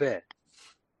little bit.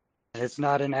 And it's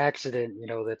not an accident,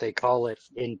 that they call it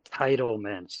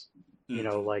entitlements. Hmm.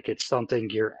 Like it's something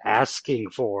you're asking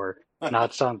for,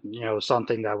 not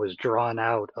something that was drawn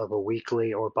out of a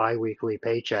weekly or biweekly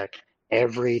paycheck.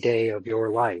 Every day of your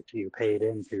life, you paid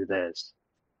into this.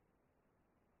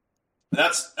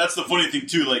 That's the funny thing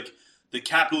too. Like the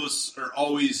capitalists are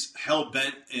always hell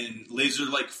bent and laser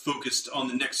like focused on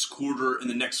the next quarter and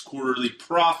the next quarterly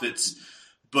profits,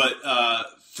 but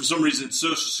for some reason,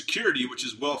 Social Security, which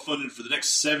is well funded for the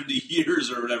next 70 years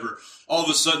or whatever, all of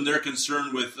a sudden they're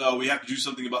concerned with we have to do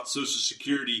something about Social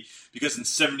Security because in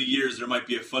 70 years there might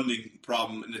be a funding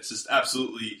problem, and it's just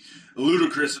absolutely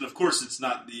ludicrous. And of course, it's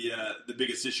not the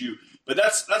biggest issue, but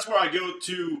that's where I go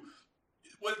to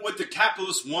what the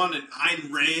capitalists want and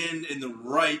Ayn Rand and the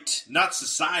right, not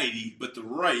society, but the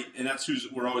right, and that's who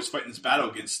we're always fighting this battle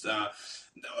against.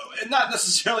 And not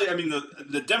necessarily, I mean,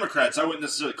 the Democrats, I wouldn't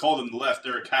necessarily call them the left.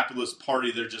 They're a capitalist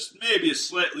party. They're just maybe a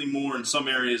slightly more, in some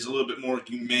areas, a little bit more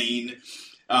humane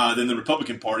than the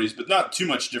Republican parties, but not too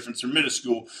much difference. They're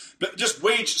minuscule. But just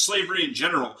wage slavery in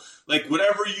general, like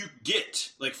whatever you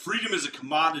get, like freedom is a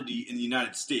commodity in the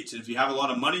United States. And if you have a lot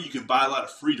of money, you can buy a lot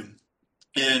of freedom.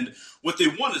 And what they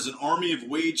want is an army of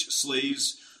wage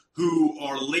slaves who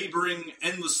are laboring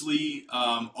endlessly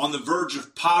on the verge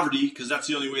of poverty, because that's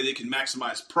the only way they can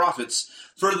maximize profits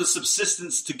for the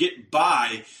subsistence to get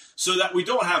by, so that we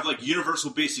don't have like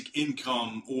universal basic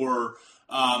income or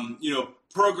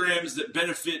programs that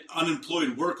benefit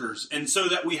unemployed workers, and so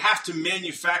that we have to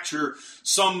manufacture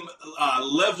some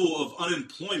level of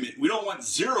unemployment. We don't want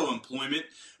zero employment.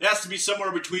 It has to be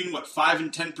somewhere between 5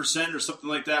 and 10% or something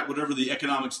like that, whatever the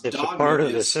economics It's a dogma part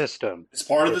of the is. system. It's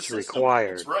part of the It's system. That's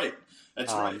required. right.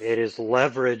 That's right. It is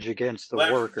leverage against the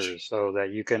Leverage. workers so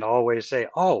that you can always say,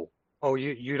 oh,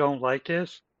 you don't like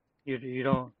this? You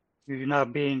don't, you're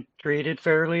not being treated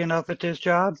fairly enough at this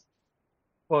job?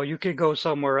 Well, you could go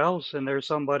somewhere else and there's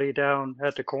somebody down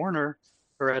at the corner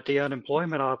or at the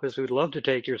unemployment office who'd love to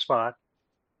take your spot.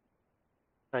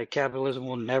 Like capitalism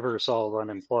will never solve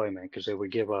unemployment because it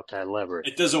would give up that leverage.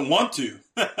 It doesn't want to.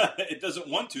 It doesn't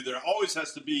want to. There always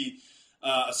has to be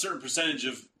a certain percentage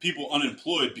of people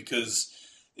unemployed because,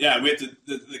 yeah, we have to.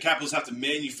 The capitalists have to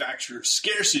manufacture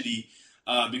scarcity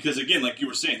because, again, like you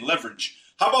were saying, leverage.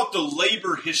 How about the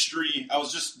labor history? I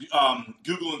was just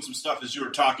Googling some stuff as you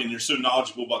were talking. You're so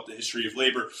knowledgeable about the history of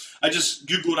labor. I just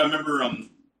Googled, I remember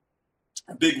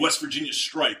a big West Virginia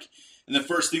strike. And the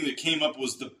first thing that came up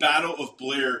was the Battle of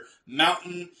Blair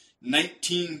Mountain,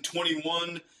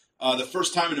 1921. The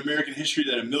first time in American history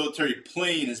that a military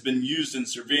plane has been used in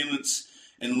surveillance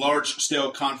and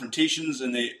large-scale confrontations.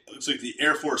 And it looks like the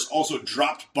Air Force also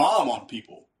dropped bomb on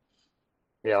people.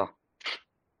 Yeah,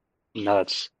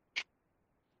 nuts.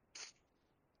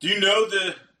 Do you know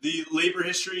the labor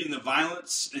history and the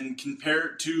violence and compare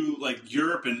it to like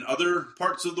Europe and other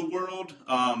parts of the world?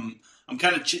 I'm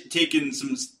kind of taking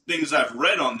some things I've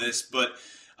read on this, but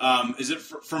is it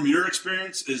from your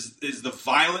experience? Is the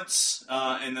violence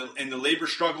and the labor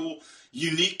struggle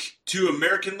unique to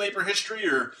American labor history,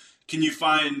 or can you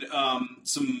find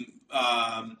some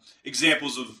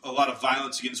examples of a lot of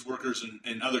violence against workers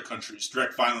in other countries,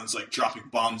 direct violence like dropping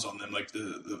bombs on them, like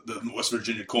the West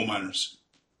Virginia coal miners?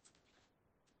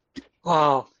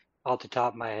 Well, off the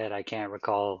top of my head, I can't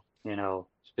recall,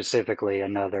 specifically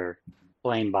another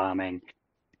plane bombing.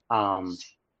 Um,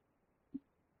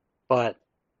 but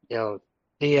you know,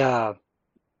 the uh,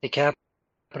 the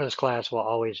capitalist class will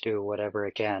always do whatever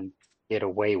it can get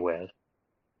away with.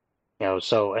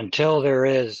 So until there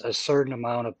is a certain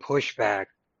amount of pushback,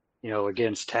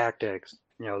 against tactics,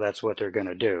 that's what they're going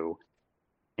to do.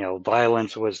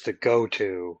 Violence was the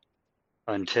go-to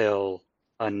until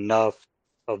enough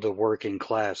of the working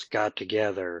class got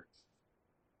together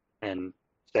and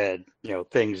said,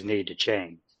 things need to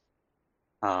change.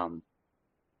 Um,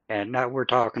 and now we're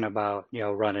talking about,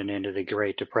 running into the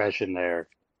Great Depression there.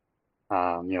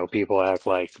 People act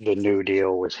like the New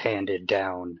Deal was handed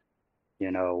down,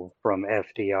 from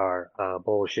FDR.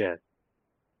 Bullshit.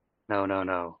 No, no,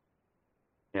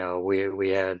 no. We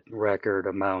had record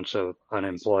amounts of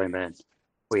unemployment.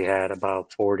 We had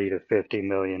about 40 to 50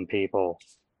 million people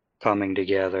coming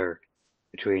together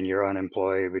between your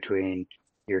unemployed, between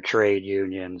your trade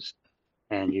unions,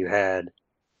 and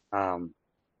um,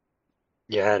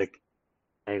 you had a, I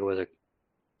think it was a,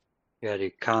 you had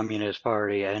a communist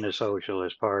party and a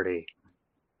socialist party.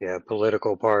 You had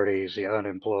political parties, the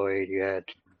unemployed, you had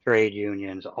trade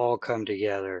unions all come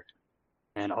together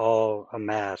and all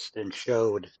amassed and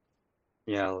showed,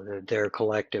 their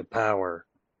collective power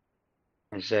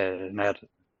and said, we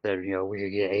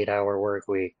could get 8-hour work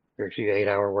week or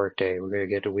 8-hour work day. We're going to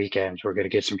get the weekends. We're going to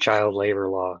get some child labor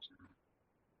laws.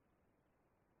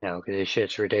 'Cause this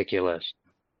shit's ridiculous.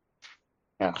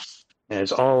 Yeah. And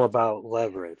it's all about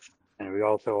leverage. And we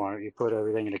also want you put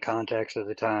everything into context of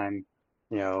the time.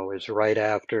 It's right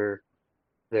after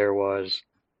there was,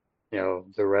 the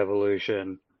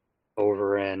revolution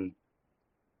over in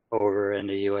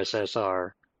the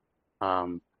USSR.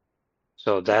 Um,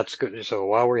 so that's good. So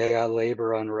while we got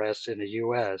labor unrest in the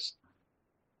US,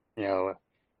 you know,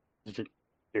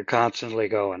 you're constantly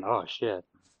going, oh shit,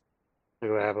 what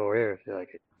do I have over here?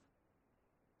 Like,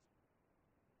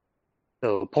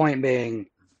 so the point being,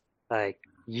 like,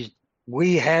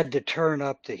 we had to turn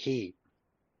up the heat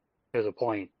to the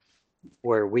point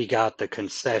where we got the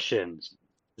concessions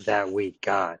that we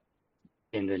got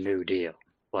in the New Deal.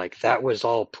 Like that was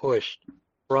all pushed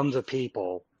from the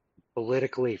people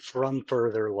politically from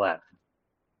further left.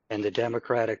 And the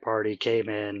Democratic Party came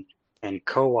in and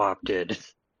co-opted,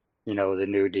 the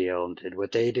New Deal and did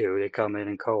what they do. They come in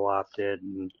and co-opt it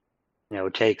and,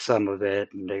 take some of it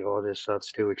and they go, oh, this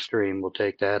stuff's too extreme. We'll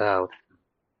take that out,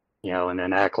 and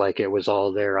then act like it was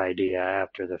all their idea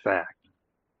after the fact.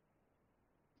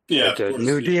 Yeah, But the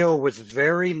New Deal was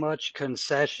very much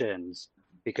concessions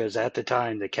because at the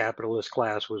time the capitalist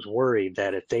class was worried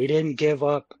that if they didn't give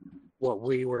up what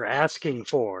we were asking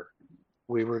for,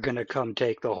 we were going to come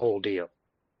take the whole deal.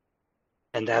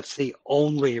 And that's the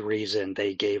only reason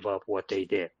they gave up what they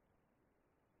did.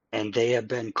 And they have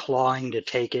been clawing to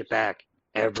take it back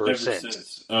ever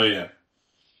since. Oh, yeah.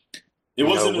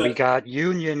 We got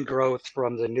union growth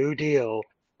from the New Deal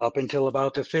up until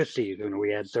about the 50s when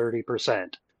we had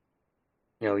 30%,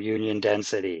 union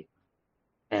density.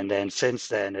 And then since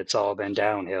then, it's all been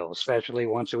downhill, especially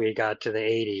once we got to the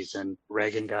 80s and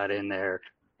Reagan got in there.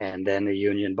 And then the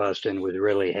union busting was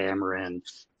really hammering,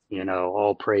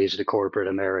 all praise to corporate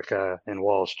America and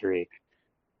Wall Street.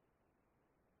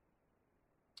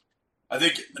 I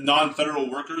think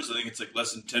non-federal workers, I think it's like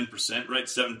less than 10%, right?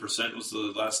 7% was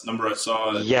the last number I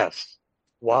saw. Yes.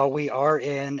 While we are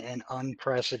in an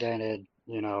unprecedented,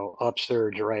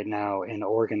 upsurge right now in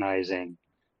organizing,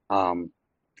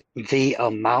 the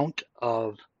amount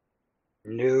of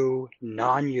new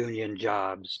non-union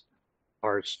jobs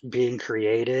are being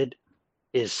created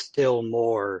is still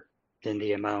more than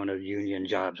the amount of union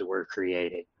jobs we're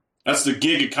creating. That's the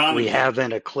gig economy. We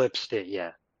haven't eclipsed it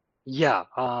yet. Yeah.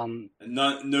 No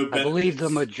benefits. I believe the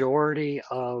majority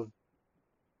of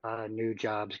new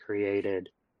jobs created,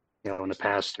 in the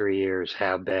past 3 years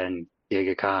have been gig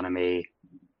economy,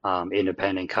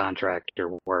 independent contractor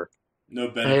work. No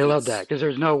benefits. And they love that because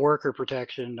there's no worker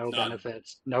protection, no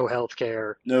benefits, no health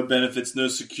care. No benefits, no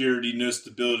security, no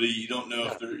stability. You don't know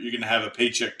if you're going to have a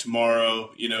paycheck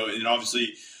tomorrow, and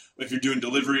obviously if you're doing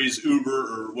deliveries, Uber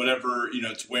or whatever,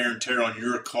 it's wear and tear on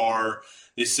your car.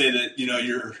 They say that,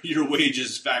 your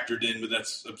wages factored in, but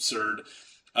that's absurd.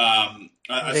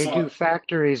 They do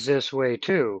factories this way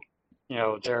too.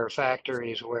 There are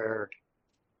factories where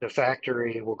the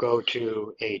factory will go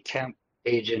to a temp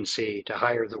agency to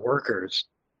hire the workers.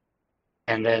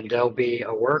 And then there'll be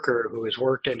a worker who has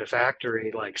worked in the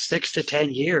factory like 6 to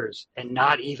 10 years and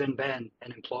not even been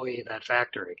an employee of that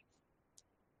factory.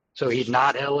 So he's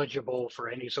not eligible for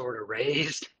any sort of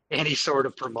raise, any sort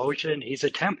of promotion. He's a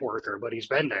temp worker, but he's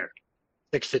been there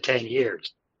 6 to 10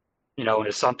 years. And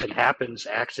if something happens,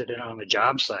 accident on the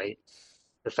job site,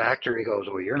 the factory goes,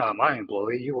 well, you're not my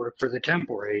employee. You work for the temp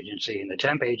agency. And the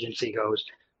temp agency goes,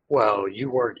 well, you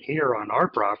weren't here on our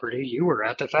property. You were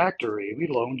at the factory. We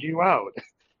loaned you out.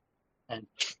 And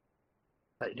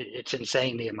it's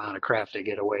insane the amount of crap they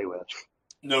get away with.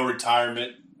 No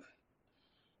retirement,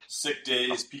 sick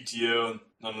days, PTO,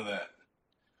 none of that.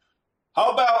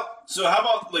 How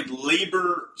about like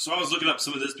labor? So I was looking up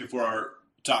some of this before our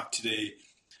talk today,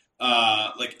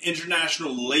 like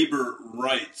international labor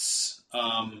rights,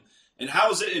 and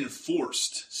how is it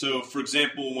enforced? So, for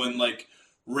example, when like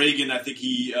Reagan, I think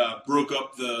he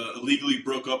illegally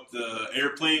broke up the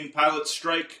airplane pilot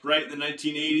strike, right, in the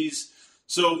 1980s.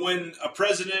 So when a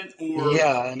president or...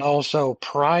 Yeah, and also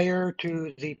prior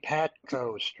to the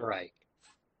Patco strike,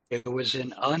 it was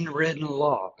an unwritten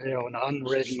law, an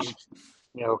unwritten,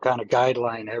 kind of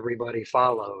guideline everybody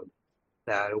followed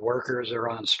that workers are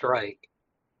on strike.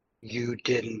 You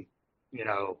didn't,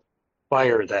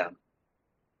 fire them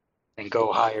and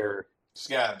go hire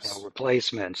scabs,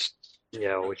 replacements,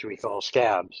 which we call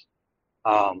scabs.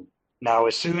 Now,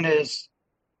 as soon as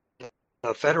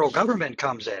the federal government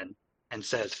comes in and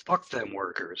says, fuck them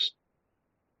workers,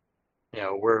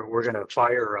 we're going to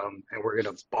fire them and we're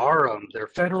going to bar them. They're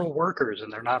federal workers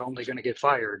and they're not only going to get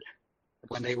fired.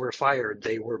 When they were fired,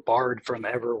 they were barred from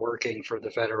ever working for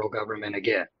the federal government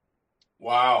again.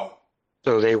 Wow.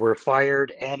 So they were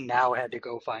fired and now had to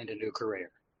go find a new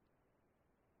career.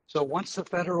 So once the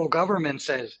federal government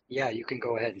says, yeah, you can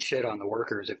go ahead and shit on the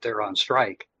workers if they're on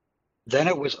strike, then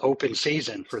it was open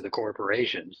season for the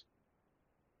corporations.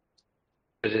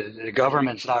 The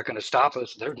government's not going to stop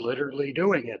us. They're literally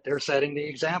doing it. They're setting the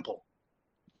example.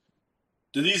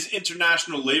 Do these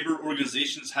international labor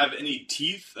organizations have any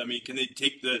teeth? I mean, can they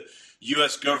take the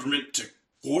U.S. government to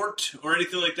court or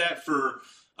anything like that for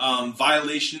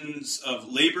violations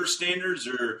of labor standards,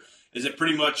 or is it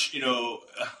pretty much,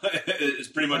 it's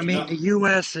pretty I much mean, not? the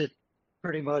U.S. is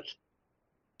pretty much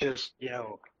just,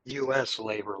 U.S.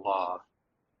 labor law,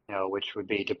 which would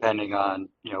be depending on,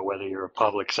 whether you're a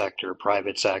public sector,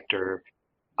 private sector.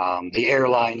 The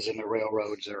airlines and the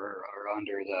railroads are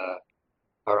under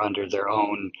their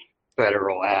own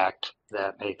federal act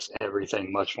that makes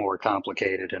everything much more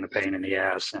complicated and a pain in the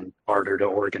ass and harder to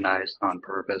organize on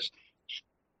purpose.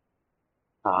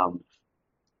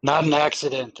 Not an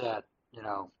accident that,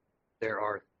 there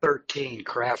are 13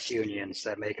 craft unions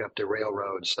that make up the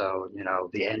railroad. So,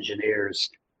 the engineers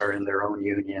are in their own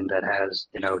union that has,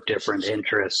 different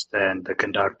interests than the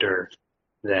conductor,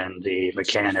 than the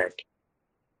mechanic.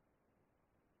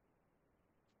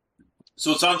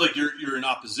 So it sounds like you're in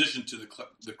opposition to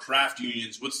the craft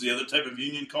unions. What's the other type of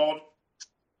union called?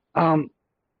 Um,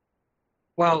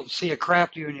 well, see, a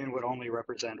craft union would only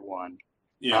represent one.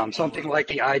 Yeah, Something like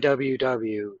the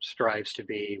IWW strives to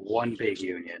be one big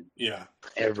union, yeah,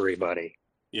 everybody.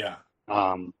 yeah.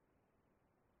 Um,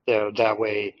 so that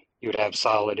way you'd have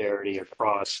solidarity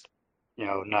across,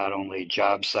 not only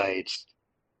job sites,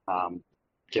 um,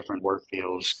 different work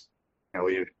fields,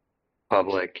 you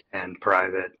public and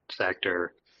private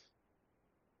sector,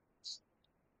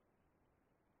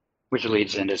 which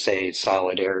leads into, say,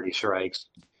 solidarity strikes.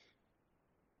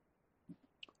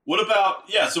 What about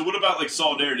So what about like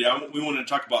solidarity? We wanted to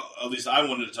talk about, at least I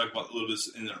wanted to talk about a little bit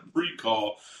in our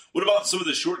pre-call. What about some of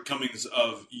the shortcomings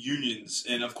of unions?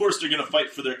 And of course, they're going to fight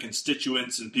for their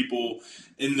constituents and people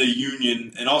in the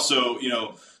union, and also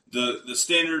the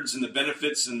standards and the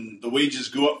benefits and the wages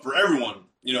go up for everyone.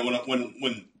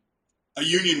 When a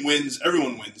union wins,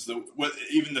 everyone wins.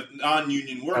 Even the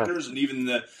non-union workers and even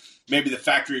maybe the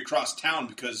factory across town,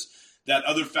 because that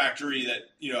other factory that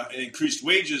increased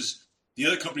wages, the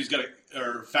other factories got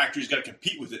to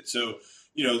compete with it. So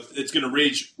it's going to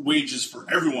raise wages for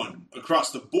everyone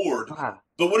across the board.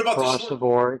 But what about across the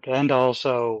board? And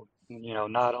also,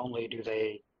 not only do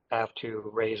they have to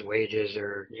raise wages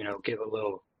or give a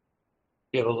little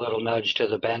nudge to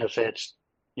the benefits,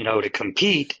 to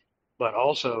compete, but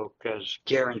also because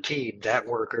guaranteed that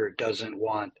worker doesn't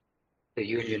want the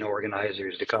union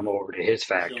organizers to come over to his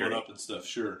factory. Showing up and stuff,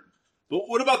 sure. But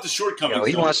what about the shortcomings?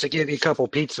 He wants to give you a couple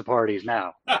pizza parties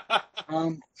now.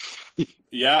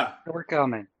 Yeah. We're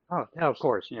coming. Oh, yeah, of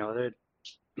course. There are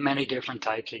many different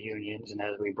types of unions. And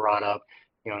as we brought up,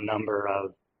 number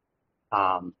of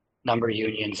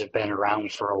unions have been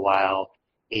around for a while.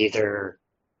 Either,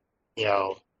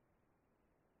 they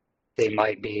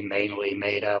might be mainly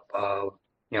made up of,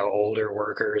 older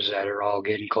workers that are all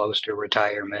getting close to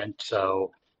retirement.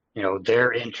 So,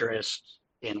 their interest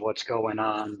in what's going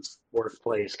on,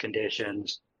 workplace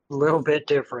conditions, a little bit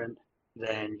different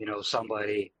than,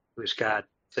 somebody who's got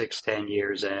 6-10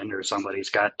 years in, or somebody's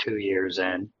got 2 years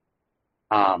in.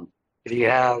 If you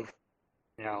have,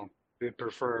 we'd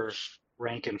prefer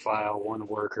rank and file, one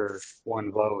worker,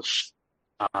 one vote,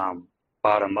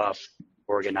 bottom up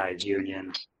organized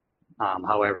unions.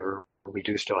 However, we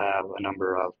do still have a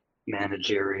number of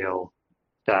managerial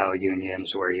style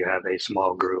unions where you have a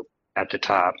small group at the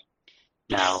top.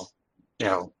 Now,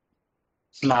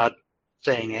 it's not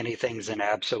saying anything's an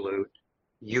absolute.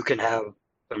 You can have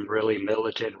some really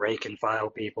militant rank and file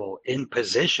people in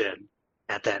position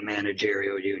at that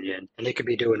managerial union, and they could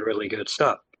be doing really good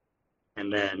stuff.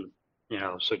 And then,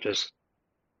 so just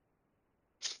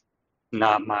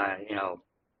not my,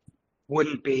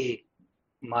 wouldn't be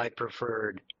my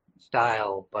preferred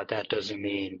style, but that doesn't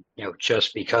mean,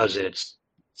 just because it's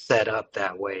set up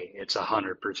that way, it's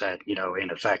 100%,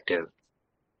 ineffective.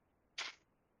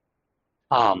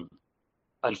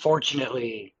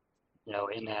 Unfortunately,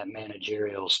 in that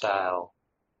managerial style,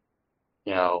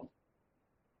 you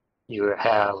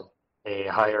have a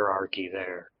hierarchy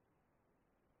there,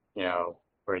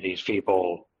 where these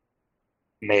people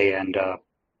may end up,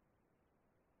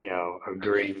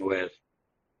 agreeing with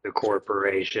the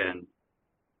corporation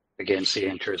against the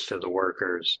interest of the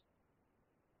workers,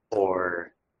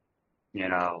 or,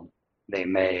 they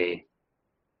may,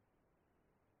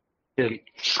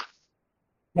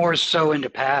 more so in the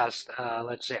past,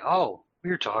 let's say, oh, we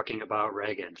were talking about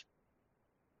Reagan.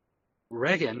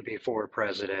 Reagan, before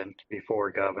president,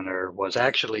 before governor, was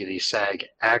actually the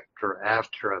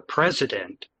SAG-AFTRA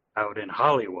president out in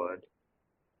Hollywood.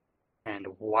 And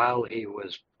while he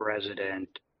was president,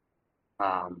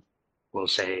 we'll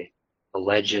say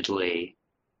allegedly,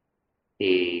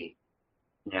 he,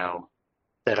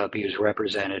 set up, he was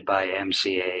represented by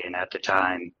MCA. And at the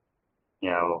time,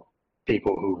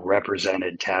 people who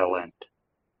represented talent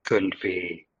couldn't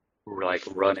be like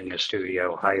running a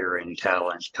studio, hiring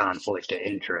talent, conflict of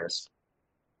interest.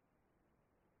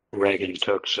 Reagan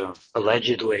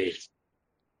allegedly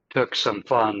took some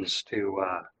funds to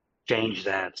change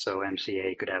that so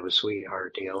MCA could have a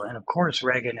sweetheart deal. And of course,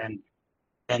 Reagan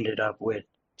ended up with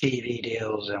TV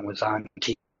deals and was on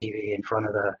TV in front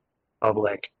of the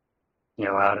public,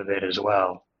 out of it as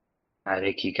well. I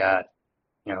think he got,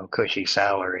 cushy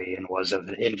salary and was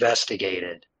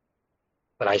investigated.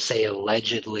 But I say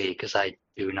allegedly because I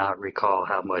do not recall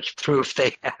how much proof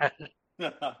they had,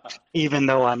 even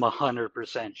though I'm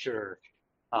 100% sure,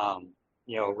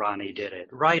 Ronnie did it.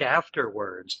 Right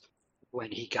afterwards,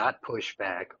 when he got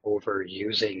pushback over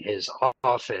using his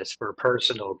office for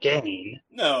personal gain,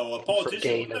 a politician for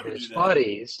gain of would his never do that.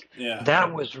 buddies, Yeah.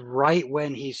 that was right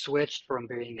when he switched from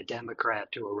being a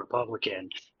Democrat to a Republican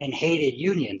and hated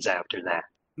unions after that.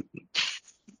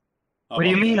 What do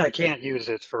you mean I can't use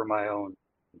this for my own,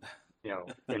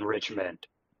 enrichment?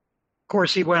 Of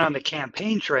course, he went on the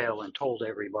campaign trail and told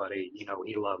everybody,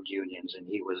 he loved unions and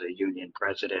he was a union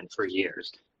president for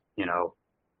years,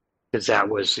 because that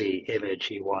was the image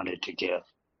he wanted to give.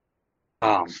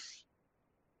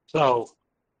 So,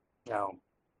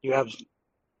 you have,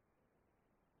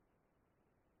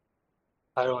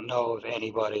 I don't know of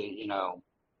anybody,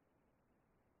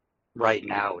 right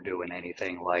now doing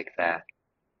anything like that.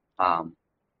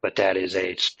 But that is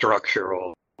a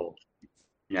structural,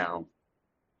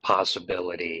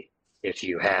 possibility if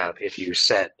you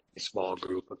set a small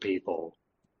group of people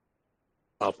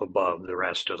up above the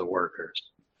rest of the workers.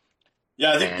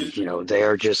 Yeah, I think they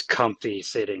are just comfy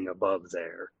sitting above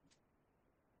there.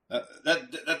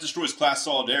 That destroys class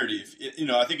solidarity.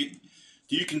 I think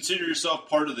do you consider yourself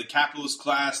part of the capitalist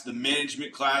class, the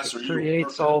management class, it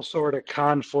creates all sort of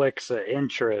conflicts of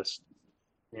interest.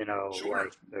 Sure.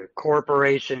 Like the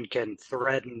corporation can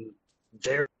threaten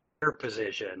their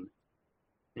position,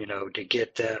 to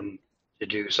get them to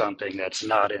do something that's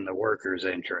not in the workers'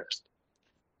 interest.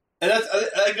 And I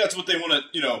think that's what they want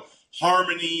to,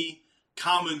 harmony,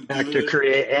 common good. To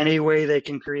create any way they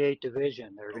can create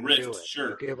division, they're going to do it.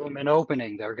 Sure. Give them an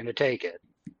opening, they're going to take it.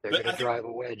 They're going to drive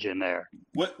a wedge in there.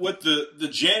 What the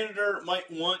janitor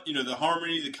might want, the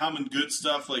harmony, the common good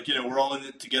stuff, like, we're all in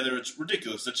it together. It's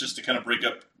ridiculous. That's just to kind of break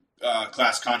up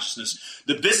class consciousness.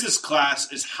 The business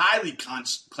class is highly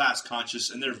class conscious,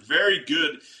 and they're very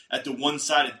good at the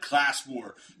one-sided class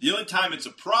war. The only time it's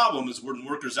a problem is when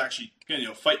workers actually,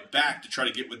 fight back to try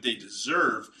to get what they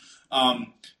deserve.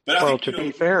 But I think, to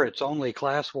be fair, it's only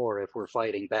class war if we're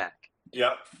fighting back.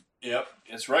 Yep,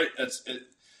 that's right. That's it.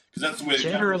 Because that's the way.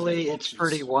 Generally, it's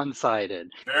pretty one-sided.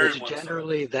 It's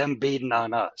generally them beating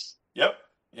on us. Yep.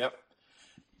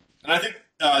 And I think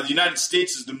the United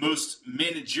States is the most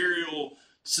managerial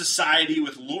society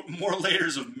with more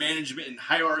layers of management and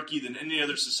hierarchy than any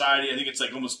other society. I think it's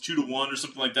like almost 2 to 1 or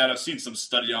something like that. I've seen some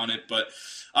study on it, but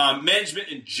management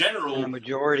in general, and the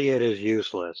majority of it is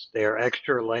useless. They are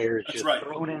extra layers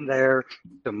thrown in there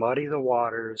to muddy the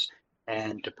waters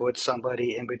and to put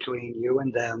somebody in between you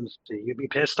and them, so you be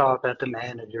pissed off at the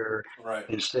manager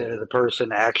instead of the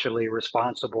person actually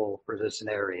responsible for the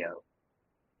scenario.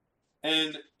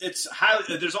 And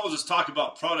there's always this talk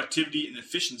about productivity and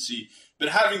efficiency, but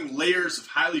having layers of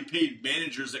highly paid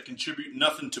managers that contribute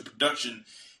nothing to production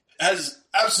has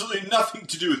absolutely nothing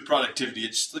to do with productivity.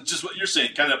 It's just what you're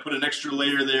saying, kind of put an extra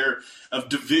layer there of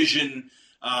division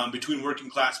between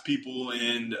working class people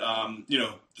and,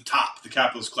 the top, the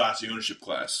capitalist class, the ownership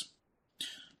class.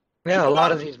 Yeah, a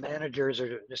lot of these managers,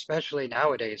 especially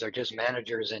nowadays, are just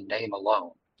managers in name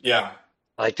alone. Yeah.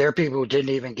 Like they're people who didn't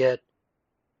even get,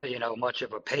 much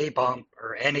of a pay bump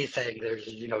or anything. They're,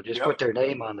 just put their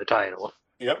name on the title.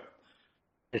 Yep.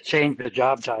 They changed the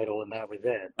job title and that was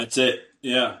it. That's it.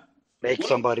 Yeah. Make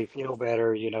somebody feel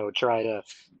better, try to,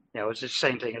 it's the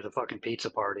same thing as a fucking pizza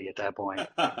party at that point.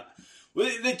 Well,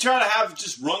 they try to have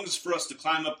just rungs for us to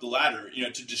climb up the ladder,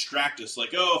 to distract us.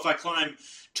 Like, if I climb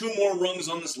 2 more rungs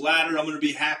on this ladder, I'm going to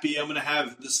be happy. I'm going to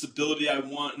have the stability I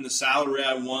want and the salary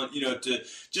I want, to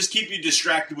just keep you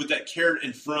distracted with that carrot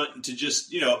in front and to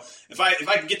just, if I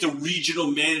can get to regional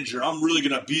manager, I'm really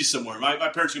going to be somewhere. My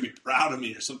parents are going to be proud of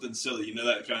me or something silly,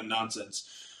 that kind of nonsense.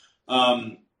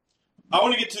 I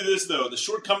want to get to this, though, the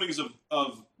shortcomings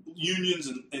of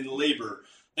unions and labor.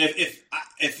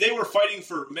 If they were fighting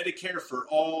for Medicare for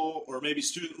all, or maybe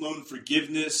student loan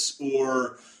forgiveness,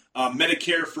 or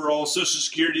Medicare for all, Social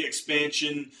Security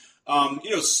expansion,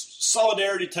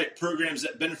 solidarity type programs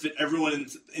that benefit everyone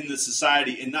in the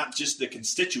society and not just the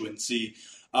constituency.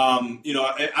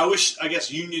 I wish, I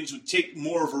guess, unions would take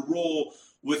more of a role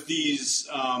with these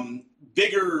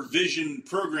bigger vision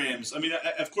programs. I mean,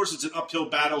 of course, it's an uphill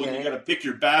battle, and you got to pick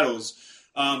your battles.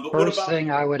 But what First about?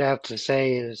 thing I would have to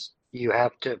say is you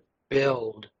have to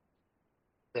build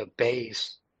the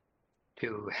base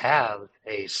to have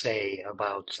a say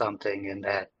about something in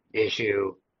that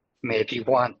issue. I mean, if you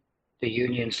want the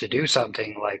unions to do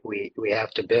something, like we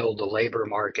have to build the labor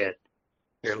market,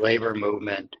 your labor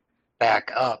movement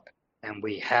back up, and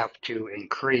we have to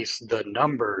increase the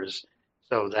numbers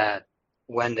so that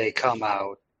when they come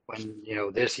out, when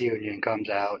this union comes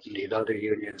out and these other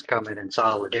unions come in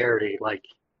solidarity, like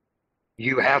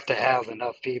you have to have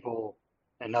enough people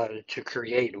in order to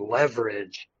create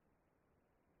leverage,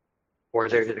 or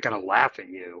they're going to laugh at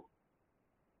you.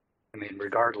 I mean,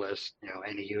 regardless,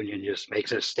 any union just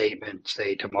makes a statement,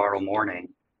 say tomorrow morning,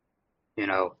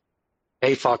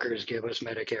 hey fuckers, give us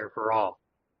Medicare for all.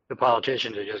 The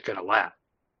politicians are just going to laugh.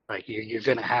 Like you're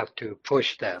going to have to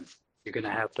push them. You're going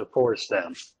to have to force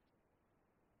them.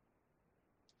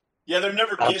 Yeah, they're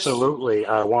never Absolutely,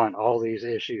 I want all these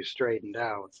issues straightened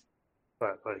out,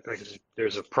 but like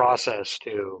there's a process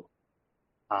to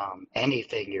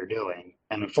anything you're doing,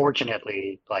 and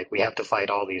unfortunately, like we have to fight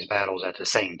all these battles at the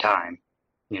same time.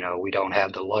 We don't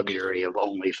have the luxury of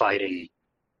only fighting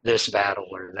this battle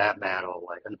or that battle.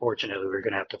 Like, unfortunately, we're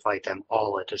going to have to fight them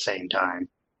all at the same time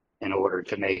in order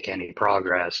to make any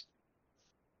progress.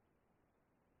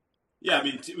 Yeah, I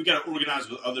mean, we got to organize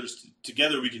with others.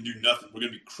 Together, we can do nothing. We're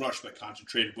going to be crushed by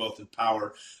concentrated wealth and power.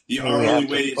 Our We only have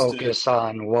way to is focus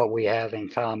on what we have in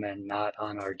common, not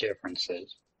on our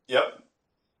differences. Yep.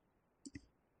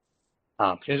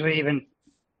 Because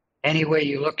any way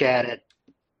you look at it,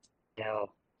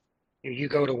 you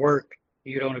go to work,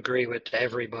 you don't agree with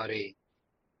everybody,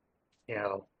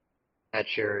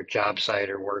 at your job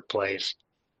site or workplace.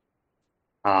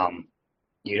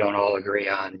 You don't all agree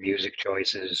on music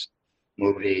choices,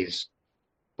 movies,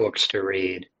 books to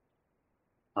read.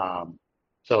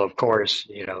 So of course,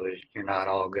 you're not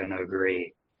all going to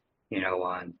agree,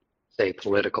 on, say,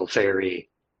 political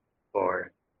theory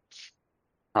or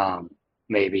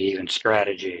maybe even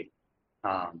strategy.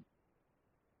 But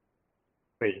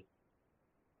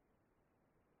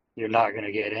you're not going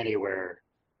to get anywhere,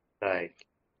 like,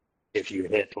 if you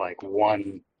hit like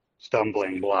one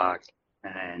stumbling block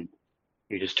and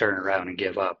you just turn around and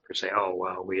give up, or say, oh,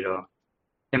 well,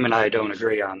 him and I don't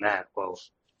agree on that. Well,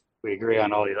 we agree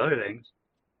on all these other things.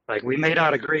 Like, we may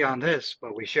not agree on this,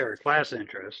 but we share a class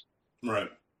interest. Right.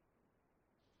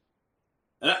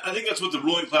 And I think that's what the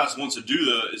ruling class wants to do,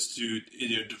 though, is to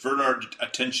divert our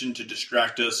attention, to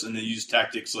distract us, and they use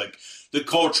tactics like the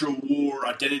cultural war,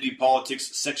 identity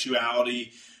politics,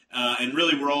 sexuality, and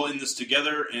really we're all in this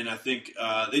together. And I think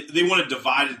they want a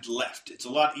divided left. It's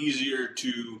a lot easier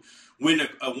to win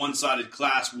a one-sided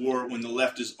class war when the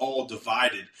left is all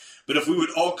divided. But if we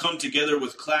would all come together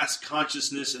with class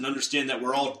consciousness and understand that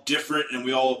we're all different and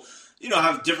we all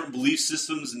have different belief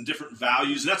systems and different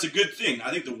values, and that's a good thing.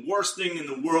 I think the worst thing in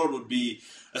the world would be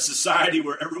a society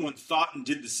where everyone thought and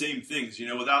did the same things,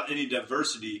 without any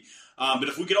diversity. But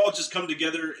if we could all just come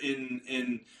together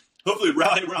and hopefully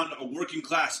rally around a working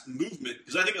class movement,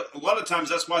 because I think a lot of times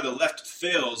that's why the left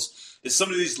fails, is some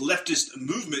of these leftist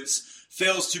movements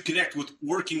fails to connect with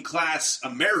working class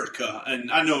America.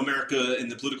 And I know America in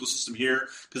the political system here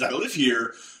because I live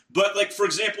here. But, like, for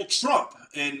example, Trump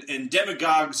and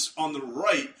demagogues on the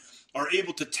right are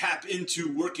able to tap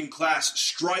into working class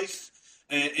strife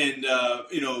and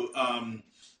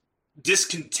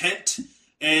discontent.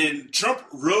 And Trump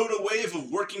rode a wave of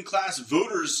working class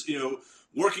voters,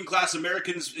 working class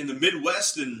Americans in the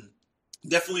Midwest and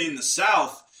definitely in the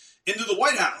South into the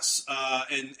White House.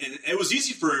 And it was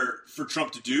easy for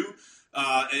Trump to do.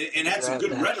 And had some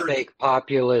good rhetoric. Fake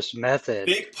populist method.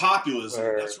 Fake populism.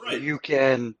 That's right. You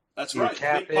can That's right.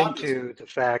 Tap into the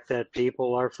fact that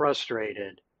people are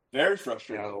frustrated. Very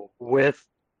frustrated. With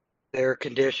their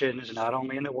conditions, not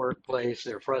only in the workplace,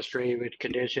 they're frustrated with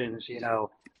conditions,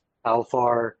 how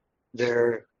far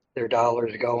their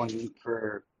dollars going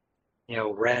for,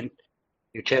 rent,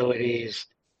 utilities,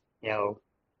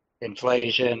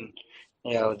 inflation,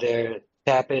 they're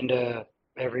tap into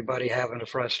everybody having a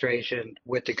frustration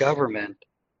with the government.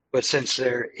 But since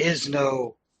there is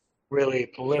no really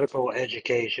political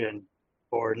education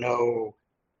or no,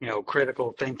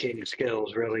 critical thinking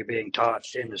skills really being taught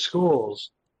in the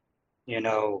schools, You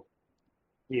know,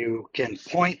 you can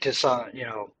point to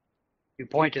you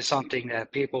point to something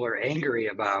that people are angry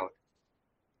about,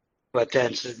 but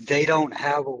then they don't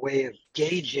have a way of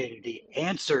gauging the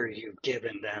answer you've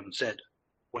given them. Said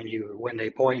when they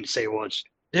point and say, "Well,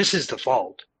 this is the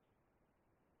fault."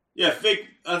 Yeah, fake.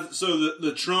 So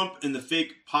the Trump and the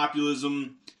fake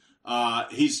populism,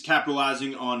 he's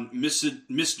capitalizing on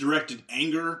misdirected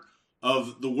anger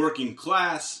of the working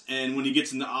class, and when he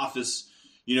gets into office,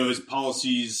 his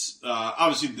policies.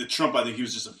 Obviously, the Trump, I think he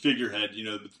was just a figurehead.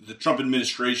 The Trump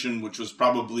administration, which was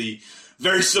probably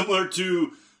very similar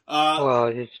to. Well,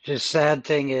 it's just sad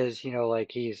thing is,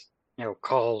 like he's,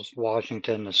 calls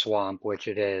Washington the swamp, which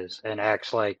it is, and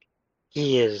acts like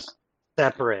he is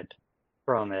separate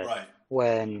from it Right.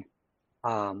 when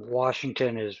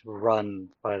Washington is run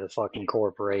by the fucking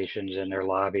corporations and their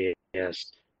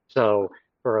lobbyists. So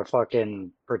for a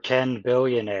fucking pretend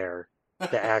billionaire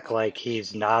to act like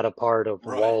he's not a part of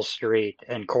Right. Wall Street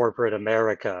and corporate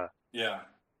America, Yeah.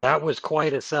 that was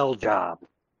quite a sell job.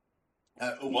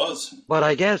 It was. But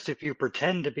I guess if you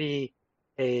pretend to be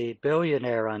a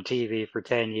billionaire on TV for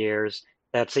 10 years,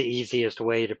 that's the easiest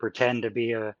way to pretend to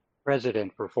be a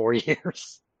president for 4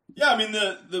 years. Yeah, I mean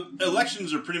the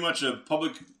elections are pretty much a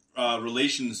public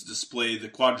relations display, the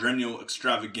quadrennial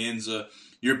extravaganza.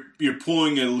 You're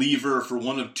pulling a lever for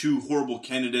one of two horrible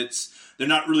candidates. They're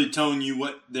not really telling you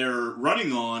what they're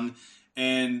running on,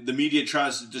 and the media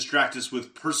tries to distract us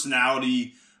with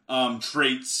personality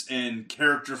traits and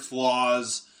character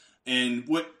flaws and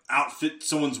what outfit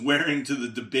someone's wearing to the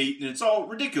debate, and it's all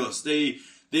ridiculous. They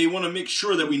want to make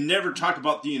sure that we never talk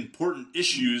about the important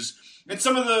issues. And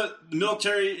some of the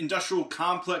military industrial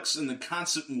complex and the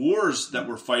constant wars that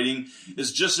we're fighting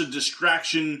is just a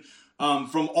distraction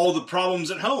from all the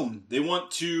problems at home. They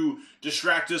want to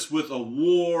distract us with a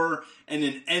war and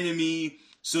an enemy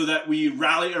so that we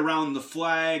rally around the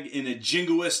flag in a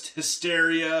jingoist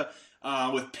hysteria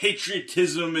with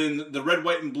patriotism and the red,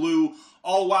 white, and blue,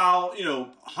 all while,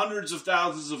 hundreds of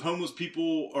thousands of homeless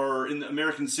people are in the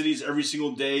American cities every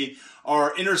single day.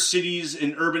 Our inner cities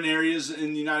and urban areas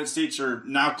in the United States are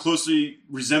now closely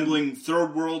resembling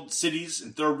third world cities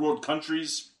and third world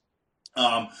countries.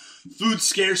 Food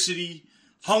scarcity,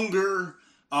 hunger,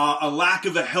 a lack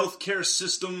of a healthcare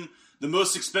system, the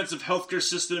most expensive healthcare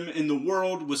system in the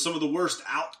world with some of the worst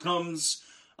outcomes.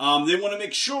 They want to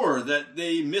make sure that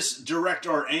they misdirect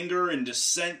our anger and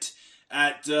dissent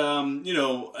at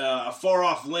a far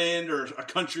off land or a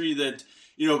country that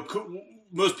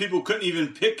most people couldn't even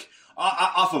pick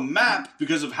off a map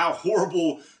because of how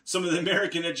horrible some of the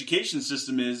American education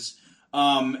system is.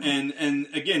 And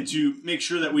again, to make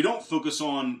sure that we don't focus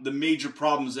on the major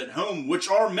problems at home, which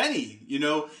are many,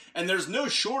 and there's no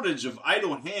shortage of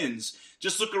idle hands.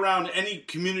 Just look around any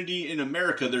community in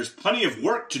America. There's plenty of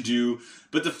work to do,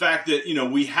 but the fact that,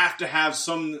 we have to have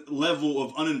some level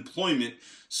of unemployment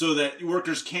so that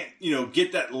workers can't,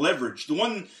 get that leverage. The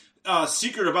one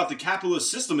secret about the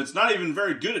capitalist system, it's not even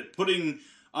very good at putting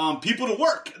people to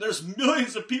work. There's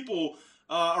millions of people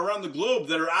around the globe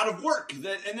that are out of work,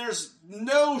 and there's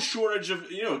no shortage of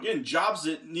again jobs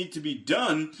that need to be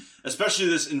done, especially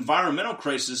this environmental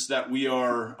crisis that we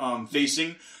are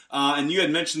facing. And you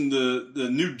had mentioned the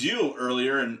New Deal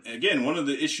earlier, and again, one of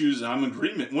the issues, I'm in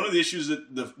agreement. One of the issues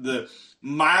that the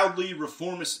mildly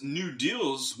reformist New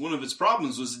Deals, one of its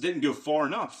problems was it didn't go far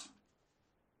enough.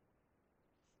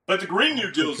 But the Green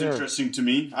New Deal is interesting to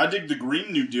me. I dig the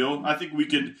Green New Deal. I think we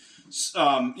could,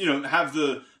 have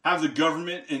the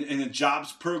government and a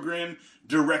jobs program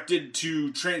directed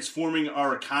to transforming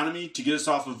our economy to get us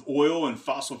off of oil and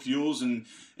fossil fuels and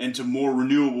to more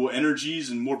renewable energies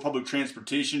and more public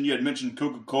transportation. You had mentioned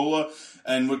Coca-Cola,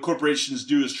 and what corporations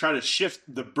do is try to shift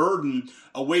the burden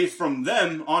away from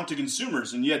them onto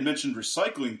consumers. And you had mentioned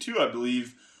recycling too, I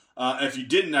believe. If you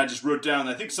didn't, I just wrote down,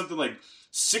 I think something like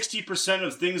 60%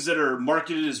 of things that are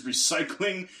marketed as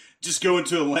recycling just go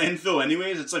into a landfill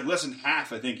anyways. It's like less than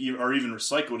half, I think, are even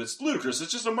recycled. It's ludicrous.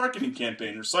 It's just a marketing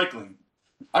campaign, recycling.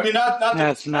 I mean, not that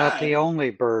That's it's not bad. the only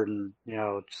burden,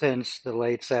 since the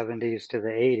late 70s to the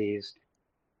 80s,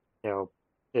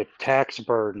 the tax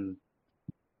burden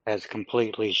has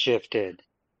completely shifted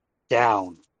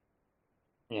down,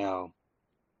 you know,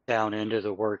 down into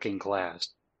the working class.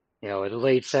 In the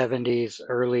late 70s,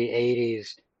 early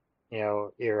 80s,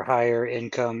 your higher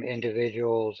income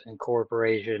individuals and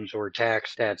corporations were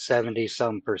taxed at 70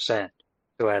 some percent.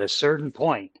 So at a certain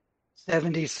point,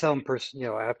 70 some percent,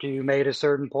 after you made a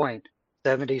certain point,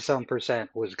 70 some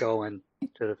percent was going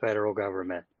to the federal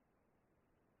government.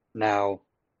 Now,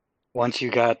 once you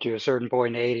got to a certain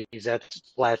point in the 80s,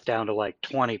 that's flat down to like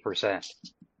 20%.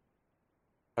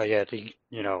 but yet,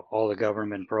 all the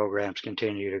government programs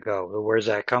continue to go. Well, where's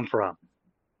that come from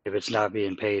if it's not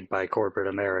being paid by corporate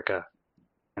America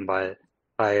and by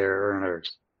higher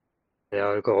earners?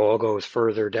 All goes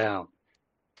further down.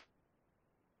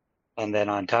 And then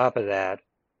on top of that,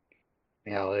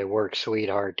 they work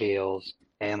sweetheart deals.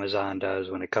 Amazon does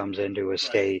when it comes into a Right.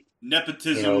 state.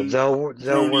 Nepotism, They'll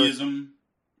cronyism.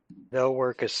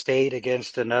 work a state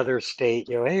against another state.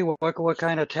 Hey, what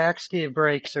kind of tax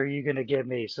breaks are you going to give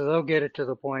me? So they'll get it to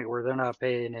the point where they're not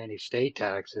paying any state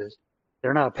taxes.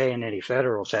 They're not paying any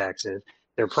federal taxes.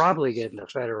 They're probably getting a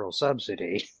federal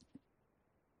subsidy.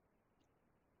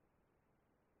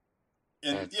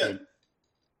 And yeah,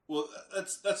 well,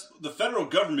 that's the federal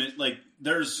government. Like,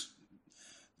 that's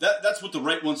what the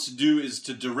right wants to do, is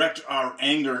to direct our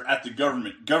anger at the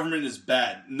government. Government is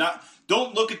bad.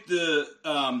 Don't look at the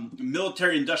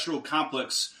military-industrial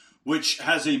complex, which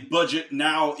has a budget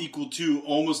now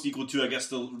almost equal to, I guess,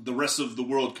 the rest of the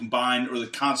world combined, or the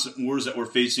constant wars that we're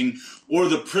facing, or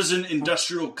the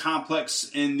prison-industrial complex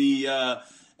and the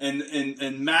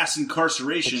and mass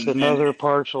incarceration. It's another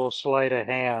partial sleight of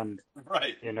hand.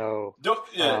 Right. The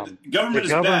Government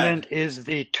is government bad. is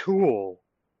the tool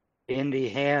in the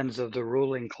hands of the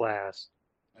ruling class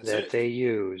they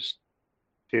use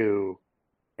to,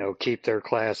 keep their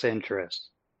class interests.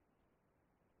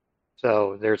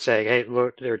 So they're saying, hey,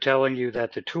 look, they're telling you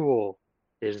that the tool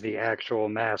is the actual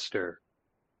master.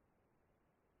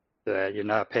 That you're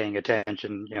not paying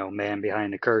attention, man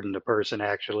behind the curtain, the person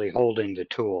actually holding the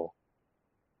tool.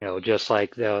 Just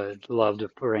like they love to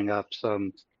bring up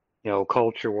some,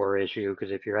 culture war issue,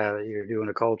 because if you're doing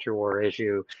a culture war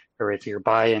issue, or if you're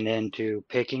buying into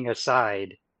picking a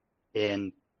side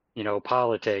in,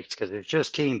 politics, because it's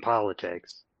just team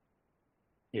politics,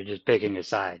 you're just picking a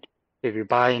side. If you're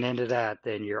buying into that,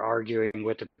 then you're arguing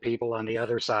with the people on the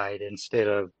other side instead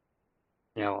of,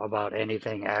 about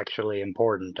anything actually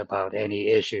important, about any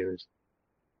issues.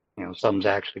 Something's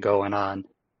actually going on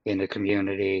in the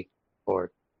community,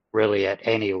 or really at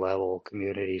any level,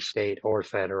 community, state, or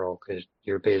federal, because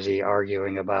you're busy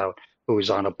arguing about who's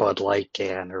on a Bud Light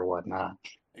can or whatnot.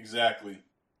 Exactly.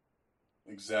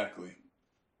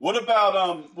 What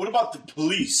about the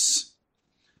police?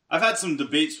 I've had some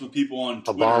debates with people on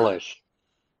Twitter.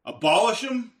 Abolish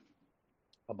them?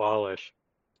 Abolish.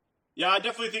 Yeah, I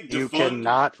definitely think you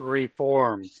cannot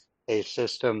reform a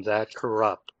system that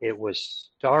corrupt. It was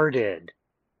started.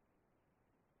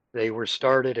 They were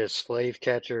started as slave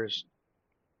catchers,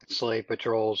 slave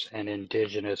patrols, and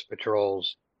indigenous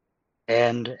patrols,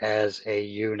 and as a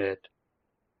unit,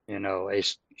 a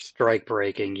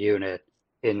strike-breaking unit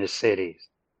in the cities.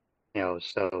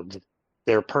 So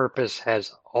their purpose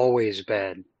has always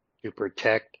been to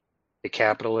protect the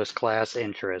capitalist class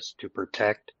interests, to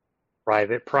protect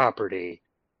private property,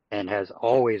 and has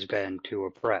always been to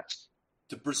oppress.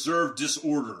 To preserve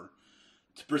disorder.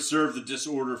 To preserve the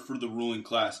disorder for the ruling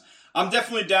class. I'm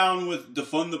definitely down with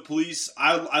defund the police.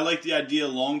 I like the idea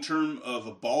long term of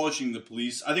abolishing the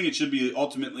police. I think it should be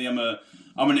ultimately, I'm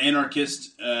an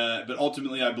anarchist, but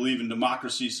ultimately I believe in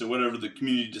democracy, so whatever the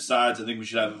community decides, I think we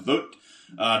should have a vote.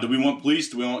 Do we want police?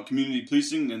 Do we want community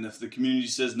policing? And if the community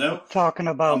says no, we're talking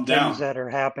about I'm things down. That are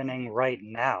happening right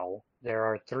now. There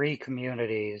are 3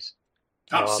 communities.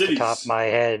 Top cities. Off the top of my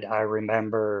head, I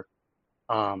remember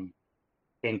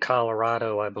in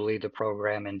Colorado, I believe the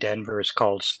program in Denver is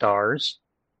called STARS,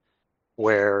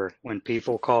 where when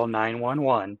people call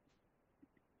 911,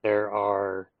 there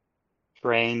are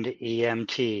trained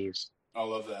EMTs. I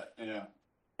love that, yeah.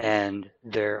 And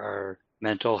there are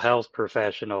mental health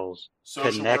professionals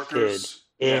social workers.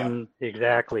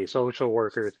 Exactly, social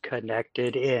workers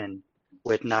connected in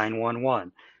with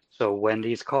 911. So when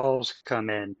these calls come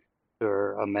in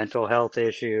for a mental health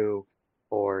issue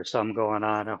or some going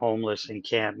on, a homeless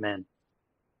encampment,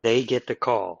 they get the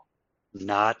call,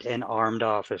 not an armed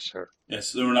officer.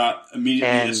 Yes, they were not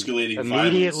immediately escalating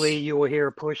immediately violence. You will hear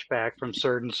pushback from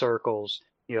certain circles.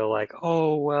 Like,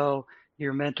 oh, well,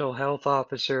 your mental health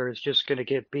officer is just going to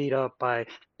get beat up by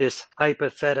this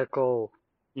hypothetical,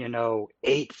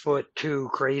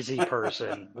 8'2" crazy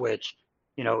person, which,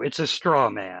 it's a straw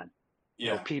man.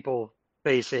 Yeah. People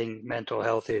facing mental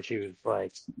health issues,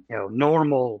 like,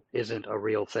 normal isn't a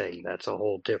real thing. That's a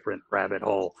whole different rabbit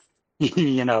hole.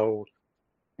 We're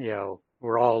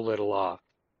all a little off.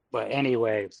 But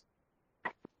anyway,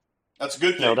 that's a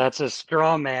good thing. That's a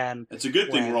straw man. It's a good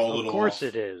thing we're all a little off. Of course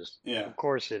it is. Yeah. Of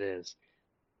course it is.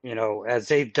 As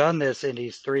they've done this in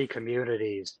these 3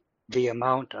 communities, the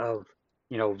amount of,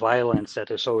 violence that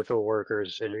the social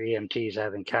workers and EMTs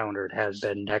have encountered has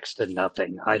been next to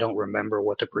nothing. I don't remember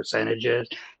what the percentage is.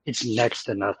 It's next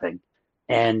to nothing.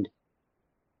 And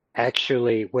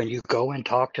actually, when you go and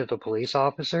talk to the police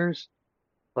officers,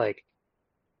 like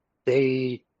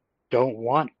they don't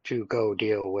want to go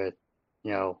deal with,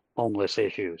 homeless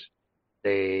issues.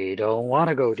 They don't want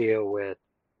to go deal with,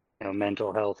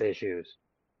 mental health issues.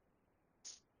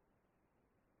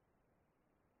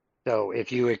 So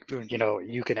if you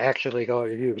can actually go,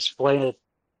 if you explain it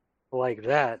like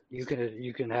that, you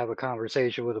can have a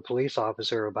conversation with a police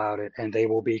officer about it, and they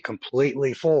will be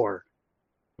completely for,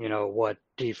 what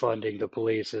defunding the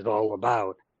police is all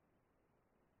about,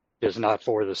 just not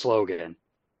for the slogan.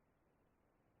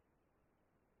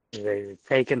 They're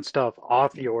taking stuff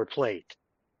off your plate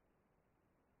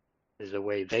is the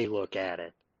way they look at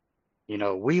it.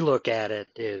 We look at it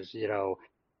as,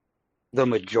 the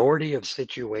majority of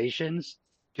situations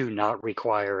do not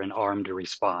require an armed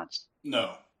response.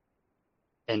 No.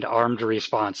 And armed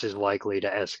response is likely to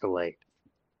escalate.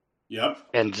 Yep.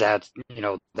 And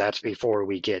that's before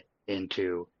we get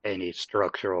into any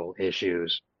structural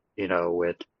issues,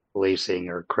 with policing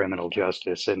or criminal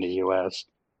justice in the US.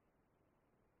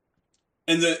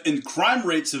 And crime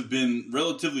rates have been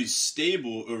relatively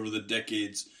stable over the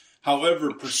decades.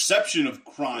 However, perception of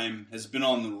crime has been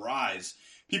on the rise.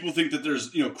 People think that there's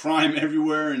crime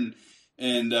everywhere, and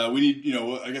we need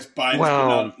I guess Biden's putting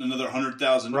out another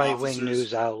 100,000 right-wing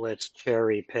news outlets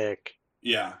cherry pick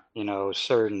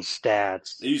certain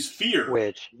stats. They use fear,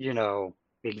 which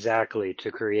exactly,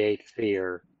 to create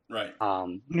fear. Right.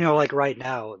 Like right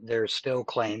now they're still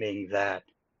claiming that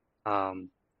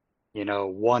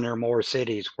one or more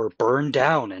cities were burned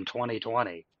down in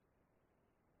 2020.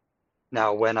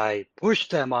 Now, when I push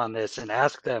them on this and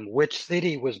ask them which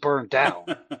city was burned down,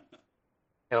 I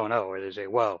don't know. Or they say,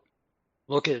 well,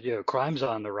 look at crime's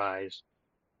on the rise,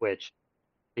 which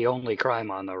the only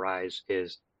crime on the rise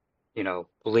is,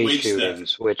 police wage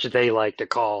shootings, theft, which they like to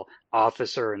call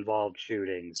officer-involved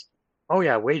shootings. Oh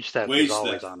yeah, wage theft is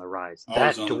always on the rise.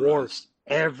 That dwarfs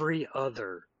every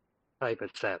other type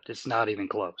of theft. It's not even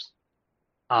close.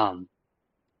 But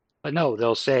no,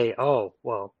 they'll say, oh,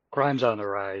 well, crime's on the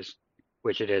rise,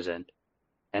 which it isn't.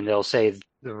 And they'll say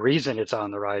the reason it's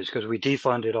on the rise is because we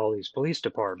defunded all these police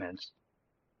departments.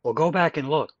 Well, go back and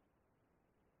look.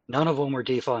 None of them were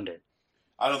defunded.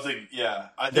 I don't think,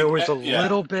 there was a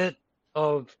little bit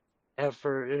of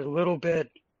effort, a little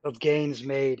bit of gains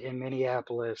made in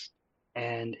Minneapolis,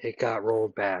 and it got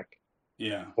rolled back.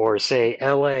 Yeah. Or say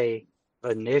LA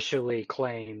initially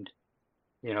claimed,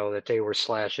 that they were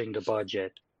slashing the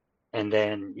budget. And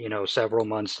then, several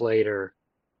months later,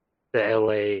 the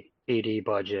LAPD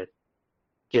budget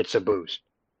gets a boost.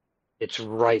 It's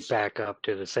right back up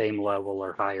to the same level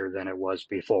or higher than it was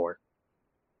before.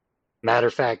 Matter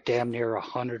of fact, damn near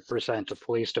 100% of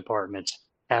police departments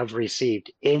have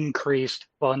received increased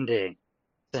funding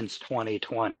since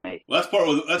 2020.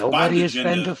 Well, that's Nobody Biden's has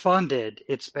agenda. been defunded.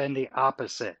 It's been the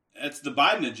opposite. That's the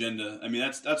Biden agenda. I mean,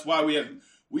 that's why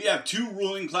we have two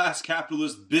ruling class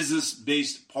capitalist business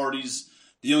based parties.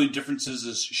 The only difference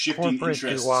is shifting corporate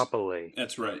interests. Duopoly.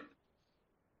 That's right.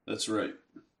 That's right.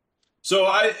 So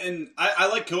I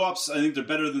like co-ops. I think they're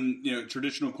better than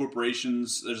traditional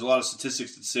corporations. There's a lot of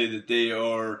statistics that say that they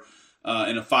are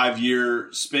in a 5-year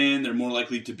span, they're more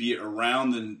likely to be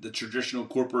around than the traditional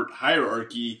corporate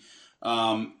hierarchy.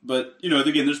 But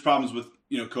again, there's problems with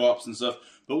co-ops and stuff.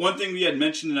 But one thing we had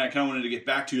mentioned, and I kind of wanted to get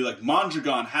back to, like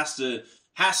Mondragon has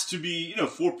to be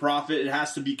for profit. It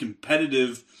has to be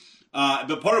competitive.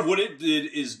 But part of what it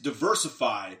did is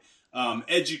diversify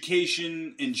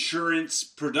education, insurance,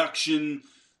 production,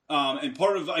 and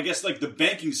part of, I guess, like the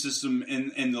banking system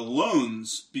and the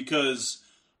loans, because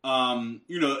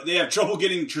they have trouble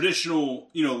getting traditional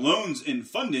loans and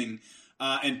funding,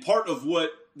 and part of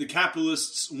what the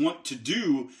capitalists want to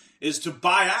do is to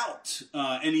buy out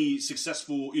any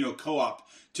successful co-op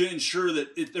to ensure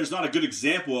that there's not a good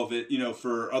example of it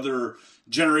for other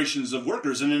generations of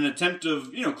workers in an attempt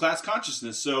of class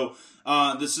consciousness. So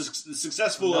the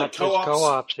successful Not co-ops. just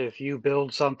co-ops. If you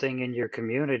build something in your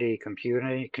community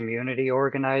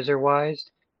organizer wise,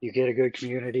 you get a good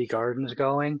community gardens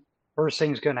going. First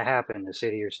thing's going to happen, the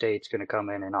city or state's going to come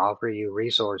in and offer you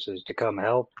resources to come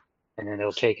help, and then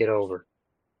they'll take it over.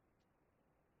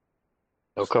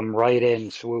 They'll come right in,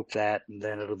 swoop that, and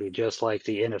then it'll be just like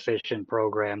the inefficient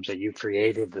programs that you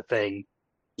created the thing,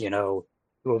 to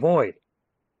avoid.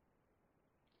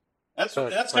 That's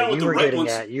kind of what you the were right getting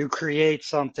ones. at. You create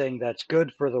something that's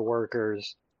good for the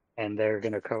workers, and they're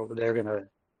gonna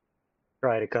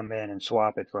try to come in and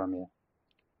swap it from you.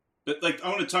 But I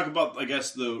want to talk about, I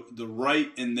guess, the right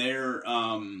and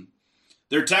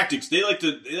their tactics. They like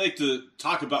to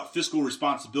talk about fiscal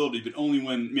responsibility, but only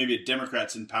when maybe a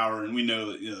Democrat's in power, and we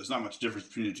know that there's not much difference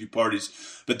between the two parties.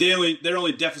 But they're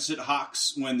only deficit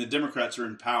hawks when the Democrats are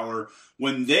in power.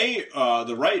 When they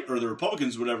the right or the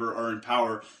Republicans, whatever, are in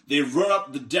power, they run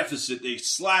up the deficit. They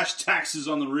slash taxes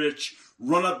on the rich,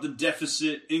 run up the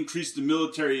deficit, increase the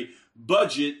military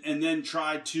budget, and then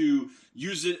try to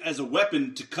use it as a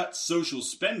weapon to cut social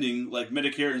spending like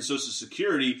Medicare and Social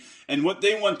Security. And what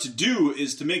they want to do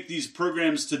is to make these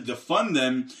programs, to defund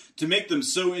them, to make them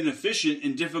so inefficient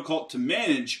and difficult to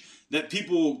manage that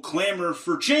people clamor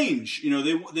for change.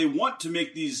 They want to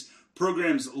make these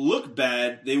programs look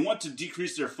bad. They want to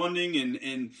decrease their funding,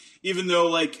 and even though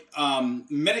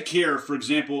Medicare, for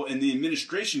example, and the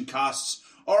administration costs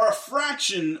are a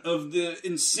fraction of the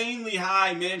insanely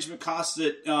high management costs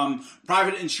that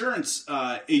private insurance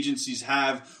agencies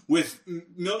have, with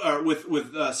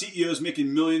CEOs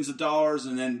making millions of dollars,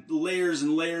 and then layers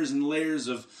and layers and layers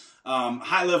of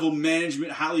high-level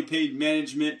management, highly paid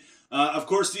management. Of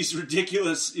course, these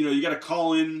ridiculous, you got to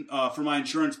call in for my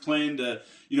insurance plan to,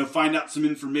 find out some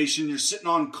information. You're sitting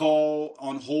on call,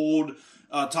 on hold,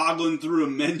 toggling through a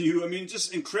menu. I mean,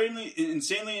 just insanely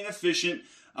inefficient.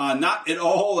 Not at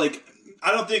all. I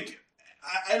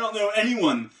don't know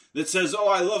anyone that says, "Oh,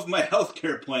 I love my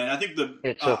healthcare plan." I think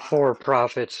it's a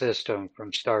for-profit system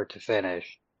from start to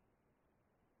finish.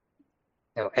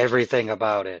 Everything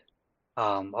about it.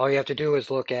 All you have to do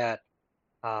is look at,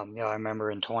 I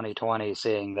remember in 2020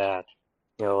 seeing that,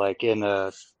 in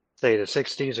the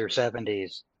 60s or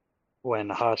 70s, when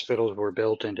the hospitals were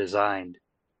built and designed,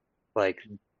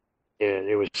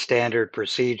 it was standard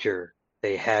procedure.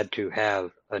 They had to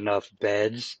have enough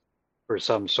beds for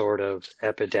some sort of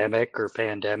epidemic or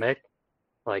pandemic.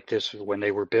 Like this, when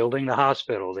they were building the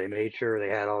hospital, they made sure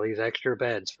they had all these extra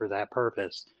beds for that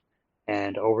purpose.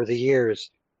 And over the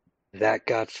years, that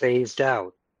got phased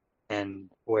out. And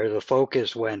where the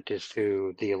focus went is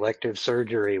to the elective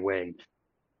surgery wing.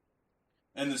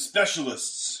 And the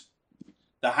specialists,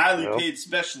 the highly paid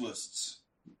specialists.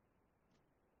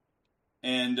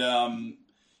 And,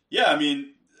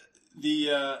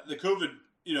 the COVID,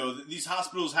 these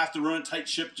hospitals have to run a tight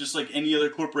ship just like any other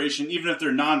corporation. Even if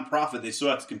they're nonprofit, they still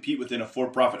have to compete within a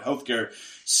for-profit healthcare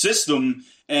system.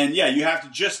 And you have to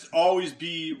just always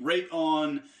be right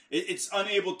on. It's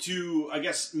unable to, I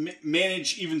guess,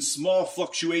 manage even small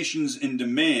fluctuations in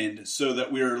demand, so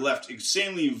that we are left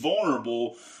insanely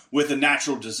vulnerable with a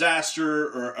natural disaster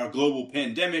or a global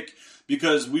pandemic,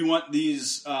 because we want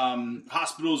these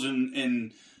hospitals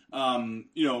and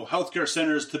healthcare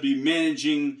centers to be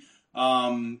managing,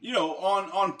 on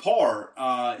par,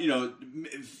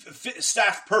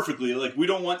 staffed perfectly. Like, we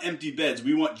don't want empty beds.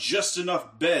 We want just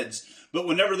enough beds. But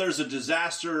whenever there's a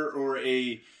disaster or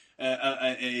an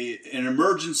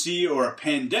emergency or a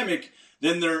pandemic,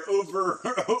 then they're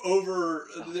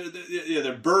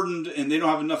they're burdened, and they don't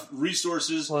have enough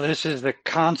resources. Well, this is the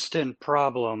constant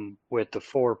problem with the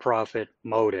for-profit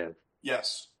motive.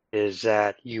 Yes. Is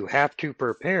that you have to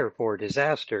prepare for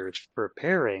disasters.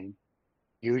 Preparing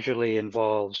usually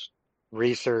involves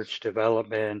research,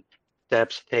 development,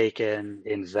 steps taken,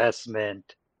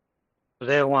 investment. So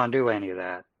they don't want to do any of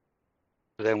that.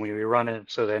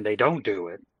 So then they don't do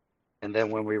it. And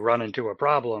then when we run into a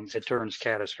problem, it turns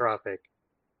catastrophic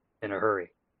in a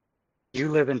hurry.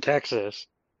 You live in Texas.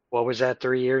 What was that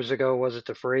 3 years ago? Was it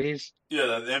the freeze?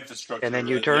 Yeah, the infrastructure. And then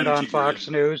you turned on Fox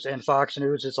News, and Fox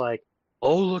News is like,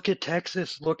 "Oh, look at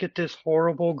Texas. Look at this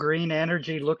horrible green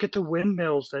energy. Look at the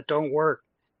windmills that don't work."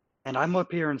 And I'm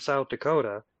up here in South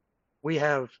Dakota. We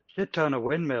have a shit ton of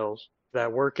windmills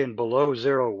that work in below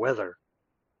zero weather.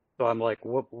 So I'm like,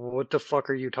 what the fuck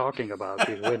are you talking about?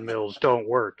 These windmills don't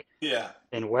work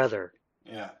in weather.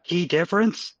 Yeah. Key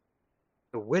difference?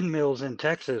 The windmills in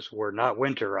Texas were not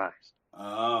winterized.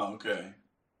 Oh, okay.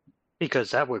 Because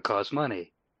that would cost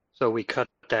money. So we cut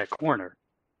that corner.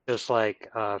 Just like,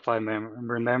 if I'm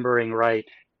remembering right,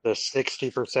 the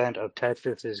 60% of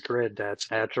Texas's grid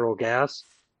that's natural gas,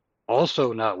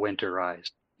 also not winterized.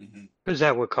 Because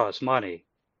that would cost money.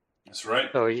 That's right.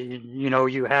 So,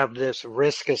 you have this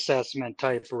risk assessment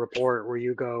type report where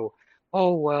you go,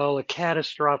 oh, well, a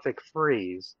catastrophic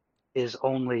freeze is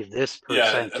only this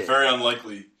percentage. Yeah, very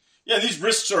unlikely. Yeah, these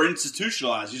risks are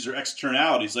institutionalized. These are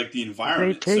externalities like the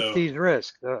environment. They take these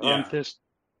risks on this.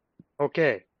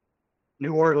 Okay.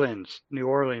 New Orleans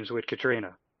with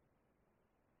Katrina.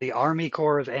 The Army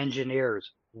Corps of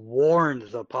Engineers warned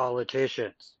the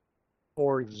politicians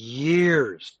for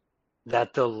years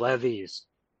that the levees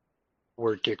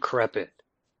were decrepit,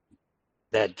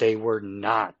 that they were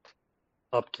not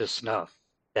up to snuff,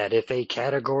 that if a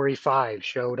Category 5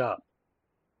 showed up,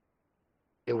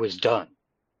 it was done.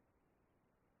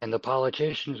 And the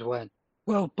politicians went,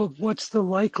 well, but what's the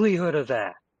likelihood of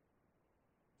that?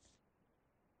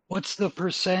 What's the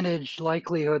percentage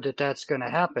likelihood that that's going to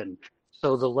happen?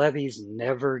 So the levees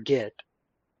never get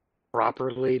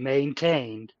properly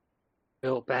maintained,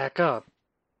 built back up.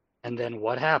 And then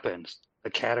what happens? A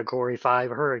Category 5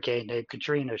 hurricane named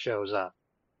Katrina shows up.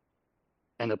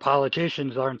 And the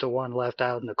politicians aren't the one left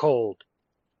out in the cold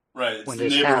Right. It's when the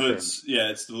this neighborhoods. happens. Yeah,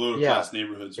 it's the lower Yeah, class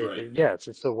neighborhoods, right? yes,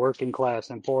 it's the working class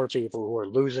and poor people who are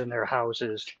losing their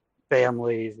houses,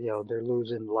 families, they're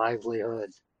losing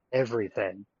livelihood,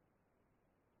 everything.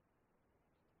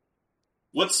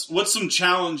 What's some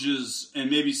challenges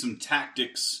and maybe some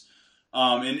tactics?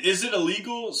 And is it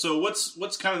illegal? So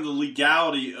what's kind of the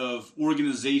legality of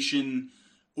organization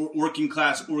or working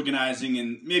class organizing,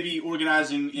 and maybe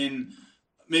organizing in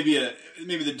maybe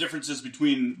the differences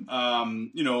between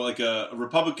like a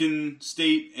Republican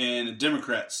state and a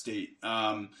Democrat state.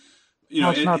 No,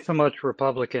 it's not so much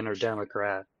Republican or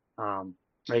Democrat.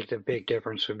 Make the big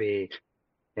difference would be,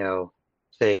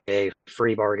 say a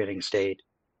free bargaining state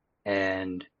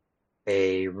and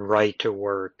a right to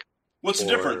work. What's the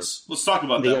difference? Let's talk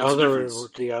about that. What's the difference?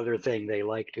 The other thing they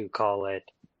like to call it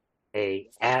a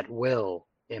at-will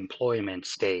employment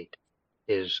state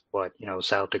is what,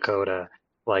 South Dakota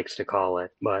likes to call it.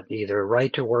 But either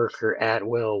right to work or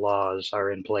at-will laws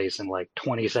are in place in like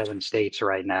 27 states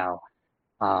right now.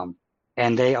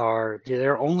 And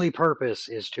their only purpose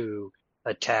is to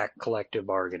attack collective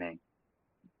bargaining.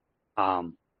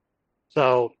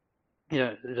 So,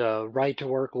 the right to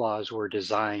work laws were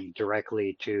designed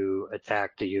directly to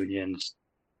attack the union's,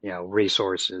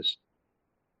 resources.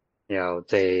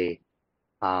 They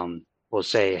will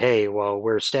say, hey, well,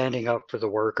 we're standing up for the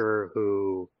worker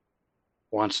who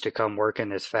wants to come work in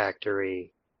this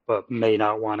factory, but may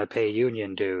not want to pay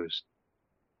union dues.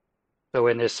 So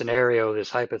in this scenario, this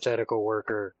hypothetical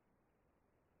worker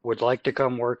would like to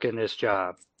come work in this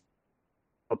job.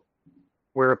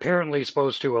 We're apparently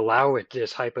supposed to allow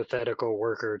this hypothetical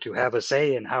worker to have a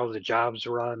say in how the job's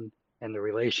run and the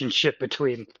relationship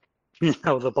between,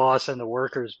 the boss and the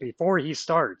workers before he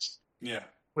starts. Yeah.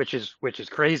 Which is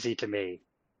crazy to me.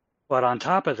 But on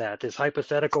top of that, this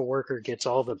hypothetical worker gets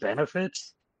all the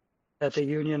benefits that the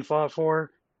union fought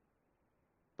for,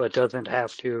 but doesn't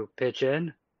have to pitch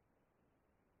in.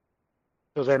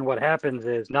 So then what happens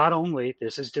is not only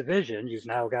this is division, you've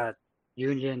now got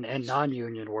union and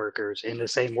non-union workers in the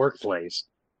same workplace.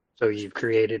 So you've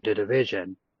created a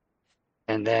division.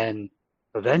 And then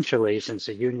eventually, since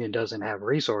the union doesn't have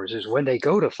resources, when they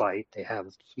go to fight, they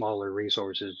have smaller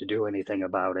resources to do anything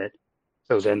about it.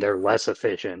 So then they're less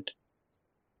efficient.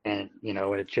 And,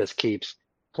 it just keeps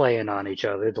playing on each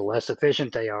other. The less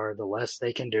efficient they are, the less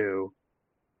they can do.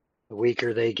 The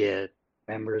weaker they get,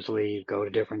 members leave, go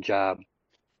to different job.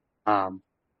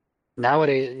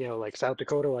 Nowadays, like South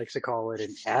Dakota likes to call it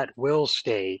an at-will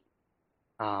state,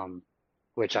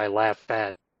 which I laugh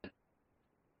at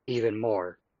even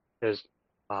more because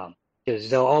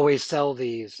they'll always sell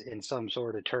these in some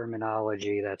sort of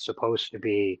terminology that's supposed to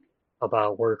be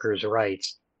about workers'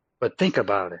 rights. But think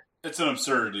about it. It's an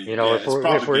absurdity.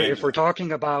 If we're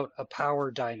talking about a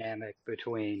power dynamic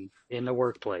in the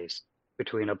workplace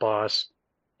between a boss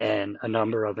and a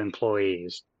number of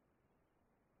employees,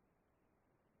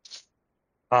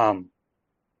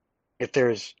 if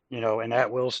there's an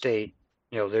at-will state,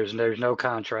 there's no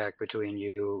contract between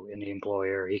you and the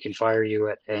employer. He can fire you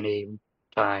at any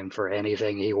time for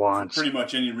anything he wants. For pretty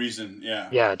much any reason, yeah.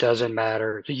 Yeah, it doesn't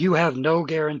matter. You have no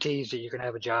guarantees that you can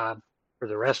have a job for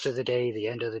the rest of the day, the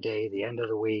end of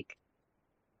the week.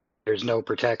 There's no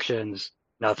protections,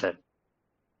 nothing.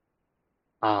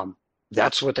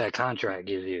 That's what that contract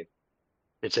gives you.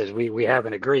 It says we have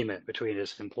an agreement between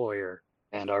this employer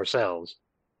and ourselves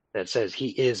that says he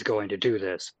is going to do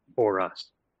this for us.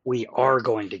 We are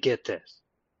going to get this.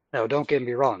 Now, don't get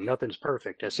me wrong. Nothing's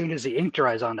perfect. As soon as the ink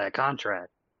dries on that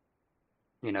contract,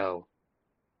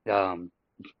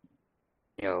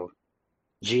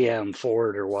 GM,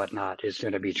 Ford, or whatnot is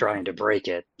going to be trying to break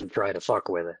it and try to fuck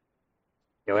with it.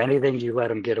 Anything you let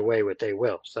them get away with, they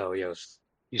will. So, you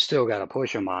still got to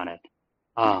push them on it.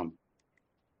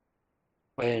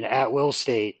 In at-will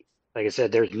state, like I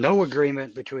said, there's no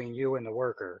agreement between you and the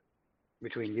worker,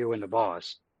 between you and the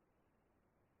boss.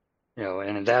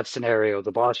 And in that scenario,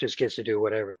 the boss just gets to do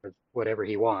whatever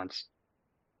he wants.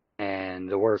 And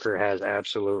the worker has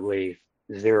absolutely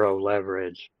zero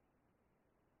leverage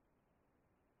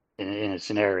in a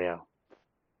scenario.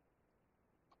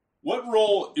 What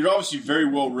role, you're obviously very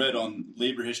well read on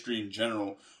labor history in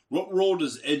general. What role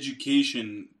does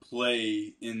education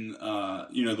play in,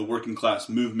 the working class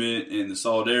movement and the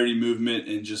solidarity movement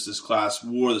and just this class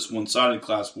war, this one-sided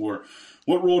class war?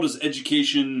 What role does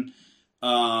education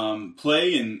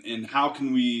play, and how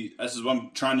can we? This is what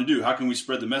I'm trying to do. How can we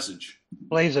spread the message?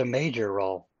 Plays a major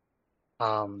role.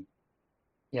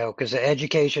 Because the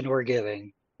education we're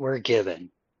given,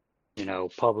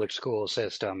 public school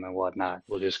system and whatnot.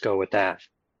 We'll just go with that.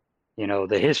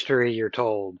 The history you're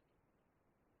told,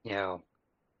 you know,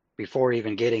 before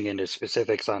even getting into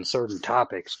specifics on certain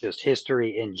topics, just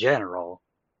history in general,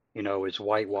 is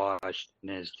whitewashed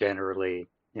and is generally,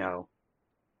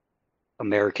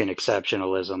 American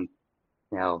exceptionalism,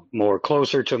 more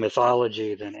closer to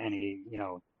mythology than any,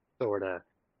 sort of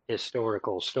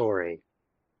historical story.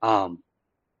 So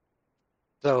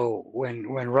when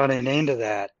running into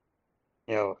that,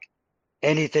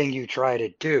 anything you try to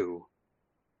do,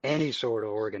 any sort of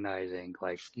organizing,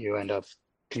 like you end up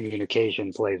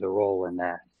communication plays a role in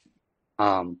that.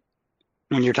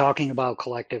 When you're talking about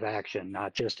collective action,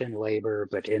 not just in labor,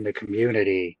 but in the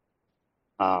community,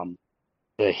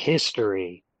 the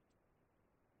history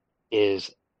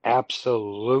is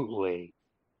absolutely,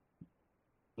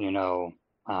 I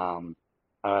don't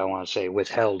want to say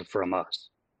withheld from us.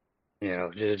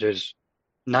 There's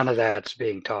none of that's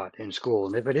being taught in school.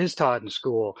 And if it is taught in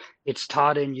school, it's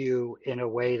taught in you in a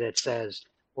way that says,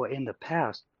 well, in the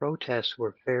past, protests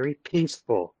were very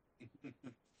peaceful.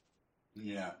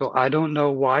 Yeah. So I don't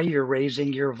know why you're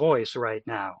raising your voice right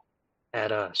now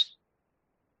at us.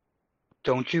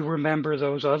 Don't you remember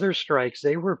those other strikes?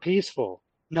 They were peaceful.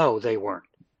 No, they weren't.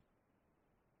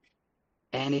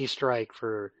 Any strike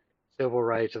for civil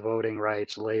rights, voting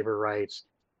rights, labor rights,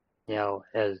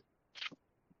 as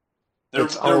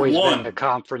it's always been a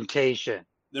confrontation.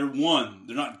 They're won.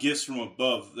 They're not gifts from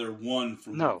above. They're won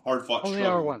from hard-fought struggle. They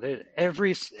are won.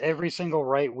 Every single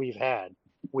right we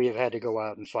have had to go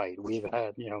out and fight. We've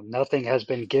had, nothing has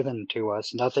been given to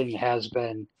us. Nothing has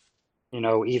been,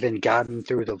 even gotten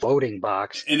through the voting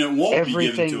box. And it won't be given to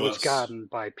us. Everything was gotten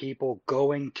by people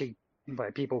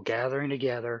gathering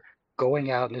together,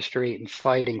 going out in the street and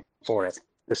fighting for it.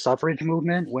 The suffrage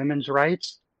movement, women's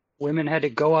rights, women had to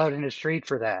go out in the street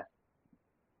for that.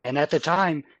 And at the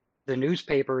time, the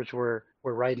newspapers were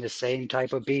writing the same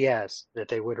type of BS that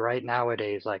they would write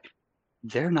nowadays. Like,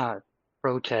 they're not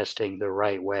protesting the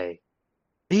right way.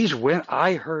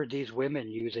 I heard these women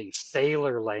using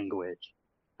sailor language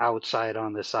outside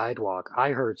on the sidewalk. I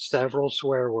heard several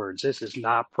swear words. This is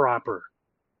not proper.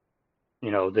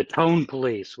 The tone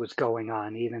police was going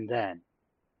on even then.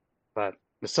 But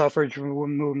the suffrage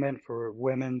movement for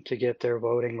women to get their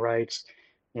voting rights,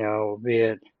 be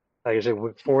it, like I said,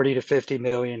 40 to 50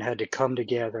 million had to come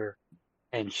together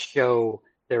and show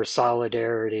their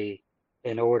solidarity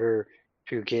in order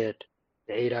to get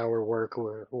the 8-hour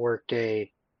work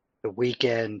day, the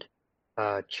weekend,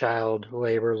 child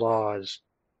labor laws,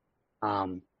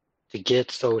 to get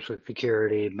Social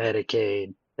Security,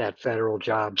 Medicaid, that federal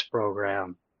jobs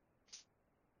program.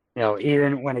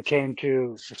 Even when it came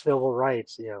to civil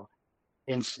rights,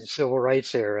 in civil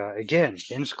rights era, again,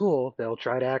 in school, they'll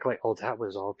try to act like, oh, that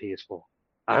was all peaceful.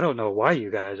 I don't know why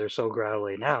you guys are so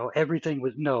growly now. Everything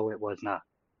was, no, it was not.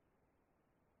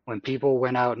 When people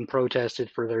went out and protested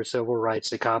for their civil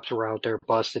rights, the cops were out there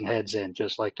busting heads in,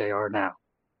 just like they are now.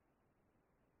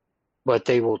 But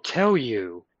they will tell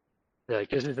you, like,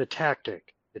 this is a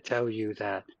tactic to tell you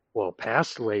that, well,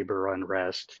 past labor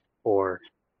unrest or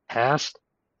past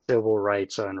civil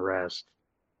rights unrest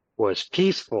was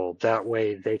peaceful. That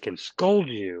way they can scold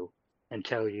you and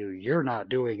tell you you're not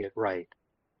doing it right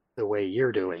the way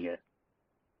you're doing it.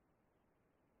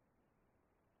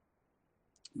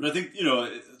 But I think,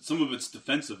 some of it's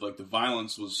defensive. Like, the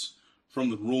violence was from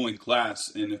the ruling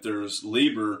class, and if there was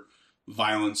labor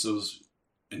violence, it was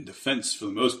in defense for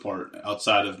the most part,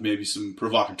 outside of maybe some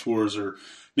provocateurs or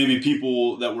maybe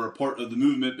people that were a part of the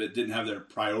movement but didn't have their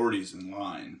priorities in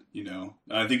line, And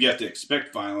I think you have to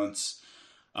expect violence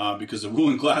because the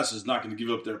ruling class is not going to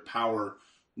give up their power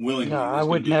willingly. No, I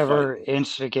would never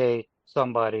instigate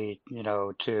somebody,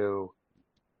 to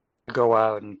go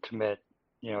out and commit,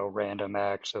 random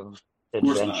acts of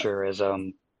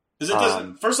adventurism. Because it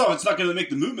doesn't. First off, it's not going to make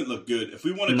the movement look good. If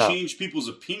we want to change people's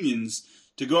opinions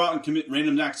to go out and commit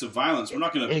random acts of violence, we're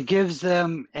not going to. It gives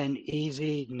them an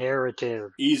easy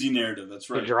narrative. That's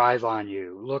right. To drive on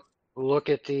you. Look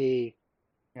at the,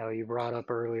 you brought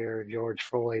up earlier George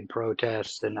Floyd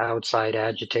protests and outside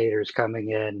agitators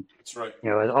coming in. That's right.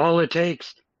 All it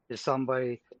takes is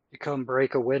somebody to come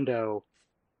break a window,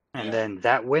 and then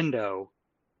that window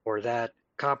or that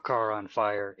cop car on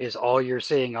fire is all you're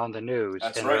seeing on the news,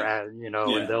 That's and right. and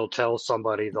Yeah. they'll tell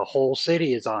somebody the whole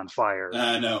city is on fire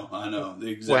I know.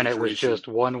 The when it was exaggeration. just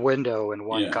one window and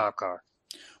one Yeah. cop car.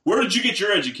 Where did you get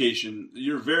your education?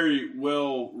 You're very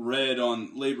well read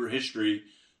on labor history.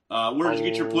 Where A did you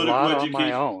get your political lot on my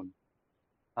education? own.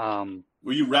 Um,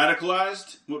 Were you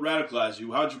radicalized? What radicalized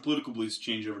you? How did your political beliefs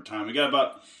change over time? We got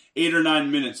about 8 or 9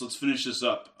 minutes. Let's finish this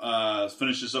up.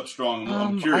 Finish this up strong.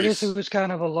 I'm I guess it curious. was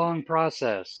kind of a long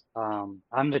process.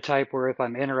 I'm the type where if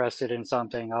I'm interested in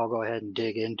something, I'll go ahead and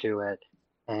dig into it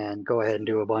and go ahead and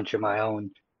do a bunch of my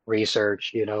own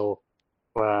research.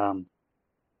 Um,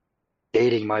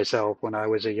 dating myself when I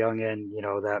was a youngin',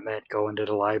 that meant going to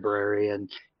the library and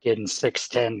getting 6,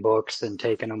 10 books and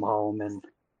taking them home and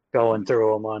going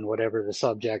through them on whatever the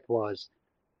subject was.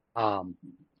 Um,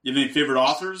 You have any favorite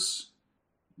authors?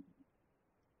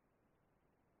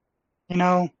 you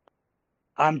know,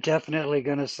 I'm definitely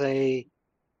gonna say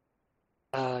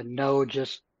no,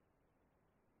 just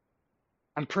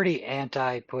I'm pretty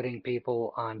anti putting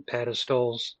people on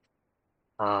pedestals.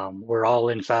 We're all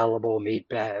infallible meat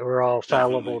bag. We're all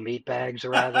fallible Definitely. meat bags,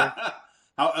 rather.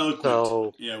 How eloquent.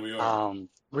 So, Yeah, we are.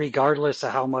 regardless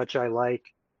of how much I like,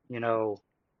 you know,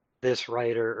 this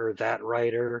writer or that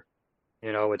writer,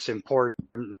 it's important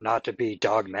not to be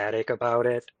dogmatic about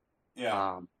it.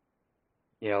 Yeah. Um,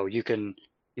 you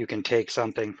can take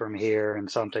something from here and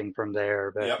something from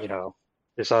there, but Yep.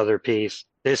 this other piece,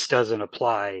 this doesn't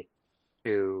apply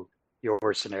to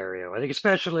your scenario. I think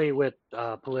especially with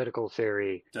political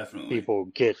theory, Definitely. people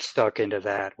get stuck into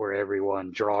that where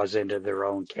everyone draws into their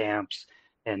own camps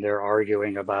and they're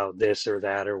arguing about this or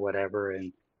that or whatever.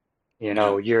 And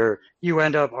Yeah. you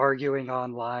end up arguing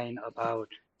online about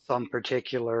some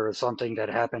particular or something that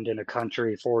happened in a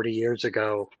country 40 years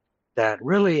ago that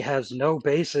really has no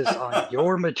basis on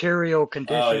your material Oh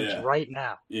conditions yeah. right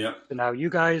now. Yep. So now you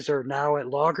guys are now at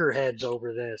loggerheads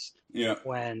over this Yep.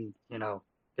 when,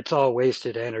 it's all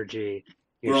wasted energy.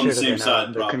 You We're on the should have same been out side,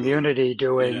 in the probably. community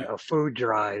doing Yeah. a food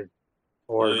drive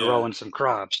Hell or yeah. growing some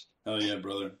crops. Hell yeah,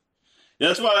 brother. Yeah,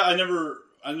 that's why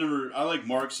I like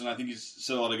Marx, and I think he's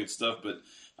said a lot of good stuff. But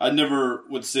I never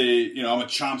would say, I'm a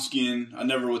Chomskyan. I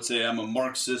never would say I'm a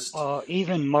Marxist.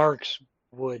 Even Marx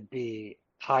would be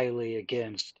highly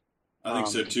against I think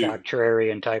so the too.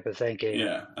 doctrarian type of thinking.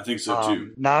 Yeah, I think so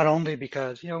too. Not only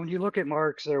because, when you look at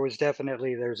Marx, there's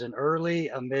an early,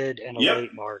 a mid, and a Yep.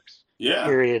 late Marx Yeah,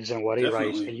 periods in what he writes,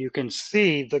 definitely. and you can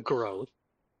see the growth,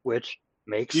 which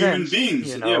makes Human sense.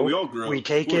 beings. Yeah, we all We grow, of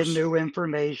take in course. new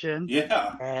information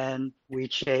Yeah. and we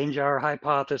change our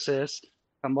hypothesis,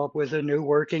 come up with a new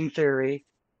working theory.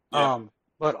 Yep.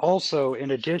 But also,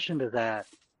 in addition to that,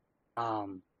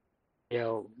 um,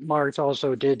 Marx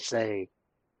also did say,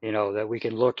 that we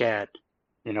can look at,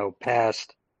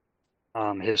 past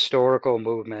historical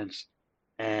movements,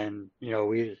 and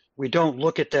we don't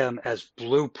look at them as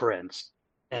blueprints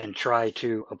and try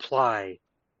to apply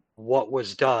what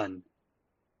was done,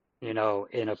 in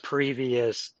a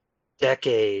previous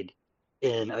decade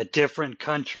in a different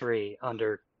country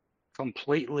under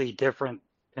completely different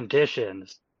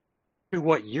conditions to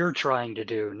what you're trying to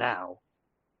do now.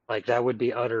 Like that would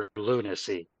be utter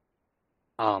lunacy.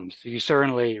 So you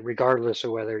certainly, regardless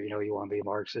of whether you want to be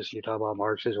Marxist, you talk about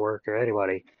Marx's work or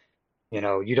anybody,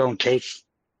 you don't take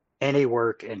any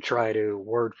work and try to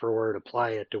word for word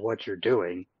apply it to what you're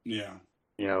doing. Yeah.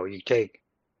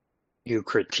 You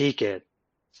critique it,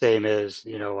 same as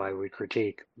I would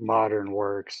critique modern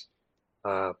works,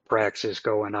 praxis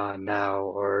going on now,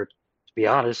 or to be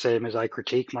honest, same as I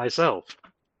critique myself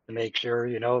to make sure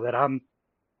that I'm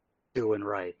doing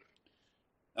right.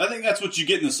 I think that's what you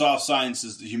get in the soft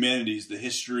sciences, the humanities, the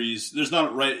histories. There's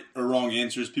not right or wrong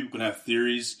answers. People can have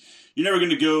theories. You're never going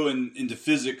to go into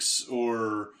physics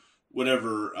or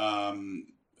whatever,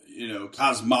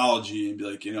 cosmology and be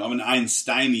like, I'm an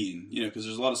Einsteinian, because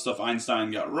there's a lot of stuff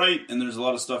Einstein got right, and there's a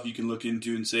lot of stuff you can look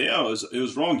into and say, oh, it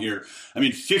was wrong here. I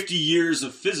mean, 50 years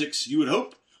of physics, you would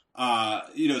hope,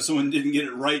 someone didn't get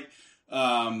it right.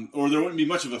 Or there wouldn't be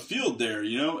much of a field there,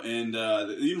 and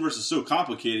the universe is so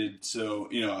complicated. So,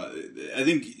 I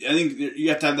think you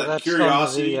have to have Well, that that's some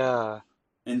of the curiosity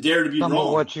and dare to be some of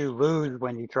wrong. what you lose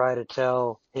when you try to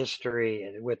tell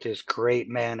history with this great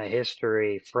man of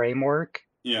history framework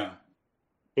Yeah,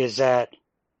 is that,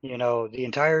 the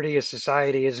entirety of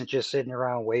society isn't just sitting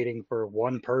around waiting for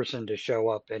one person to show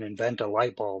up and invent a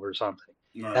light bulb or something.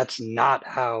 right. That's not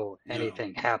how No,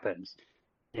 anything happens.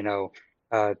 You know,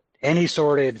 uh, any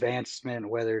sort of advancement,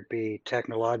 whether it be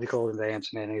technological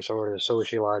advancement, any sort of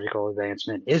sociological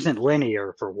advancement, isn't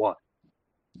linear for one.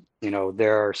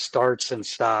 There are starts and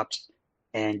stops.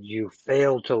 and you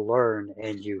fail to learn,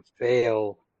 and you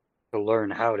fail to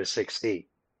learn how to succeed.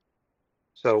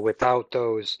 So without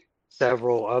those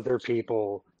several other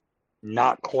people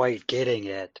not quite getting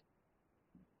it,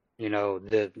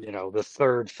 the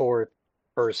third, fourth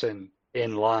person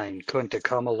in line couldn't have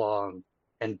come along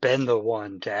and been the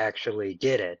one to actually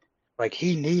get it. Like,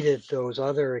 he needed those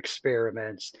other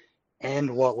experiments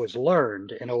and what was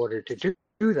learned in order to do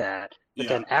that. But Yeah.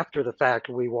 then after the fact,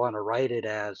 we want to write it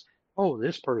as, oh,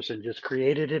 this person just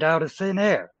created it out of thin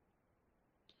air.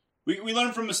 We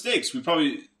learn from mistakes. We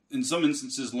probably, in some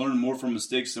instances, learn more from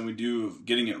mistakes than we do of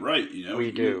getting it right.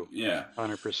 We do. Yeah.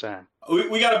 100%.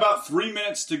 We got about 3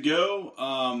 minutes to go.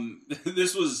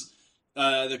 This was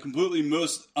the completely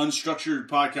most unstructured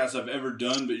podcast I've ever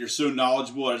done, but you're so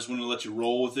knowledgeable. I just want to let you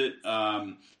roll with it.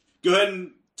 Go ahead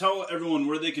and tell everyone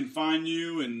where they can find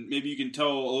you, and maybe you can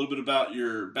tell a little bit about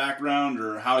your background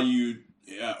or how you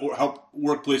help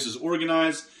workplaces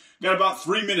organize. Got about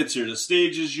 3 minutes here. The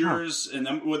stage is yours, and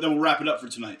then we'll wrap it up for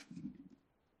tonight.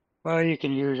 Well, you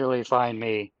can usually find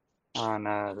me on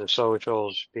the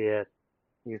socials, be it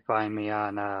you find me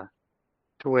on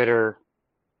Twitter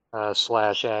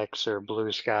 /X or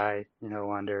Blue Sky,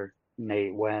 under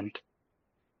Nate Wendt.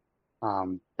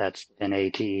 That's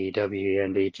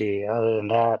NATEWENDT. Other than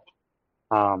that,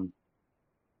 I'll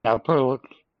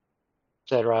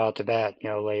said right out the bat,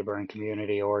 labor and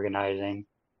community organizing.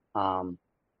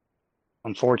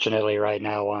 Unfortunately, right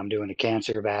now, while I'm doing a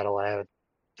cancer battle, I have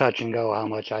touch and go how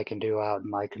much I can do out in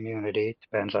my community.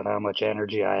 Depends on how much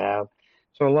energy I have.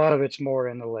 So a lot of it's more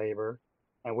in the labor.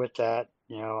 And with that,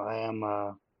 I am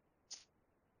a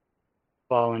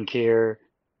volunteer,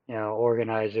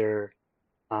 organizer.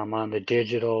 I'm on the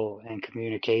digital and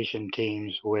communication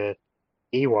teams with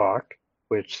EWOC,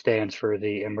 which stands for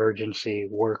the Emergency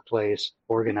Workplace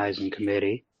Organizing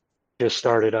Committee. Just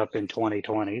started up in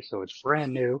 2020, so it's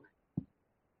brand new.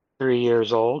 3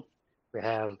 years old. We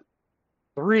have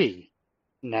 3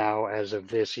 now as of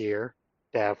this year,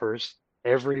 staffers.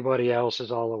 Everybody else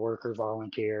is all a worker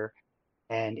volunteer.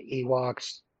 And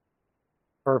EWOC's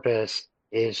purpose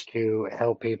is to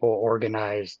help people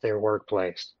organize their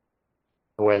workplace.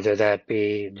 Whether that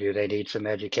be, do they need some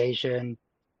education?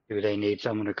 Do they need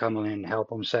someone to come in and help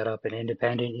them set up an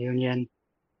independent union?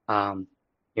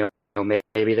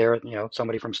 Maybe they're,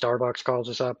 somebody from Starbucks calls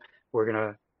us up. We're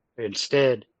going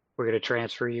to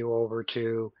transfer you over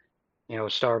to,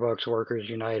 Starbucks Workers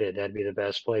United. That'd be the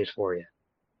best place for you.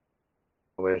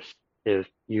 If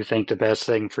you think the best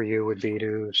thing for you would be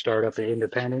to start up an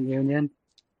independent union,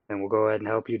 then we'll go ahead and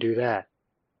help you do that.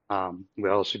 We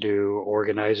also do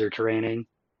organizer training,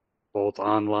 both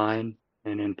online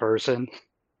and in person.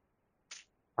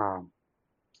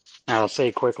 I'll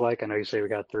say quick, I know you say we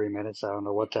got 3 minutes. I don't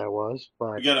know what that was,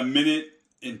 but we got 1 minute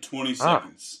and 20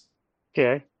 seconds.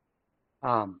 Okay.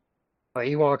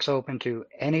 EWOC's open to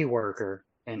any worker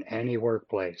in any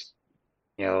workplace.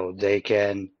 They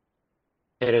can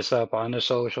hit us up on the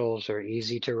socials. They're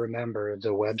easy to remember. The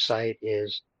website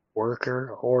is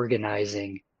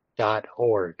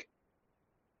workerorganizing.org.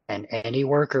 And any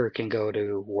worker can go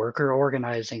to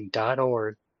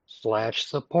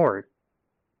workerorganizing.org/support,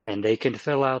 and they can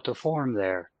fill out the form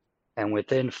there. And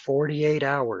within 48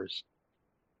 hours,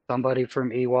 somebody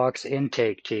from EWOC's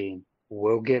intake team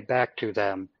will get back to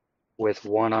them with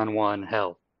one-on-one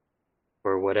help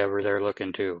for whatever they're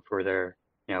looking to for their,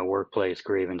 workplace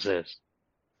grievances.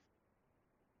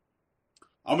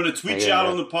 I'm gonna tweet you out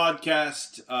on the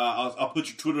podcast. I'll put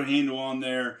your Twitter handle on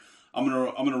there. I'm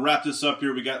gonna wrap this up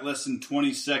here. We got less than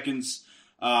 20 seconds.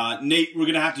 Nate, we're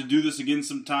gonna have to do this again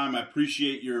sometime. I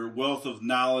appreciate your wealth of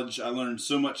knowledge. I learned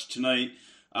so much tonight.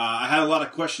 I had a lot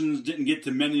of questions, didn't get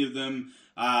to many of them.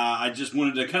 I just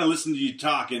wanted to kind of listen to you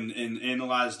talk and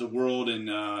analyze the world. And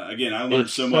again, I learned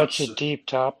so much. It's such a deep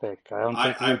topic. I don't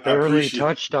think we barely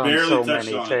touched on so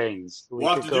many things.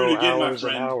 We'll have to do it again, my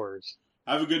friend. Hours.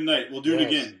 Have a good night. We'll do it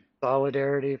again.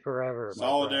 Solidarity forever.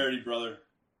 Solidarity, brother.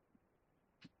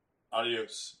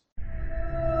 Adios.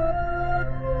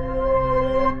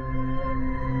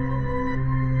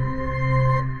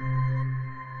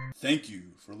 Thank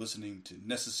you for listening to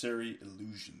Necessary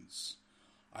Illusions.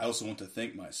 I also want to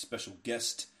thank my special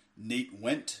guest, Nate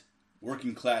Wendt,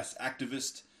 working class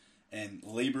activist and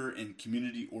labor and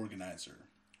community organizer.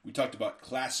 We talked about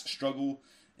class struggle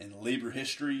and labor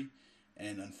history,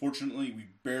 and unfortunately, we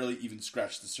barely even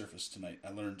scratched the surface tonight. I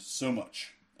learned so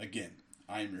much. Again,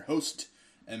 I am your host,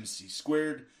 MC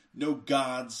Squared. No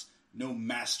gods, no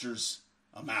masters.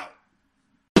 I'm out.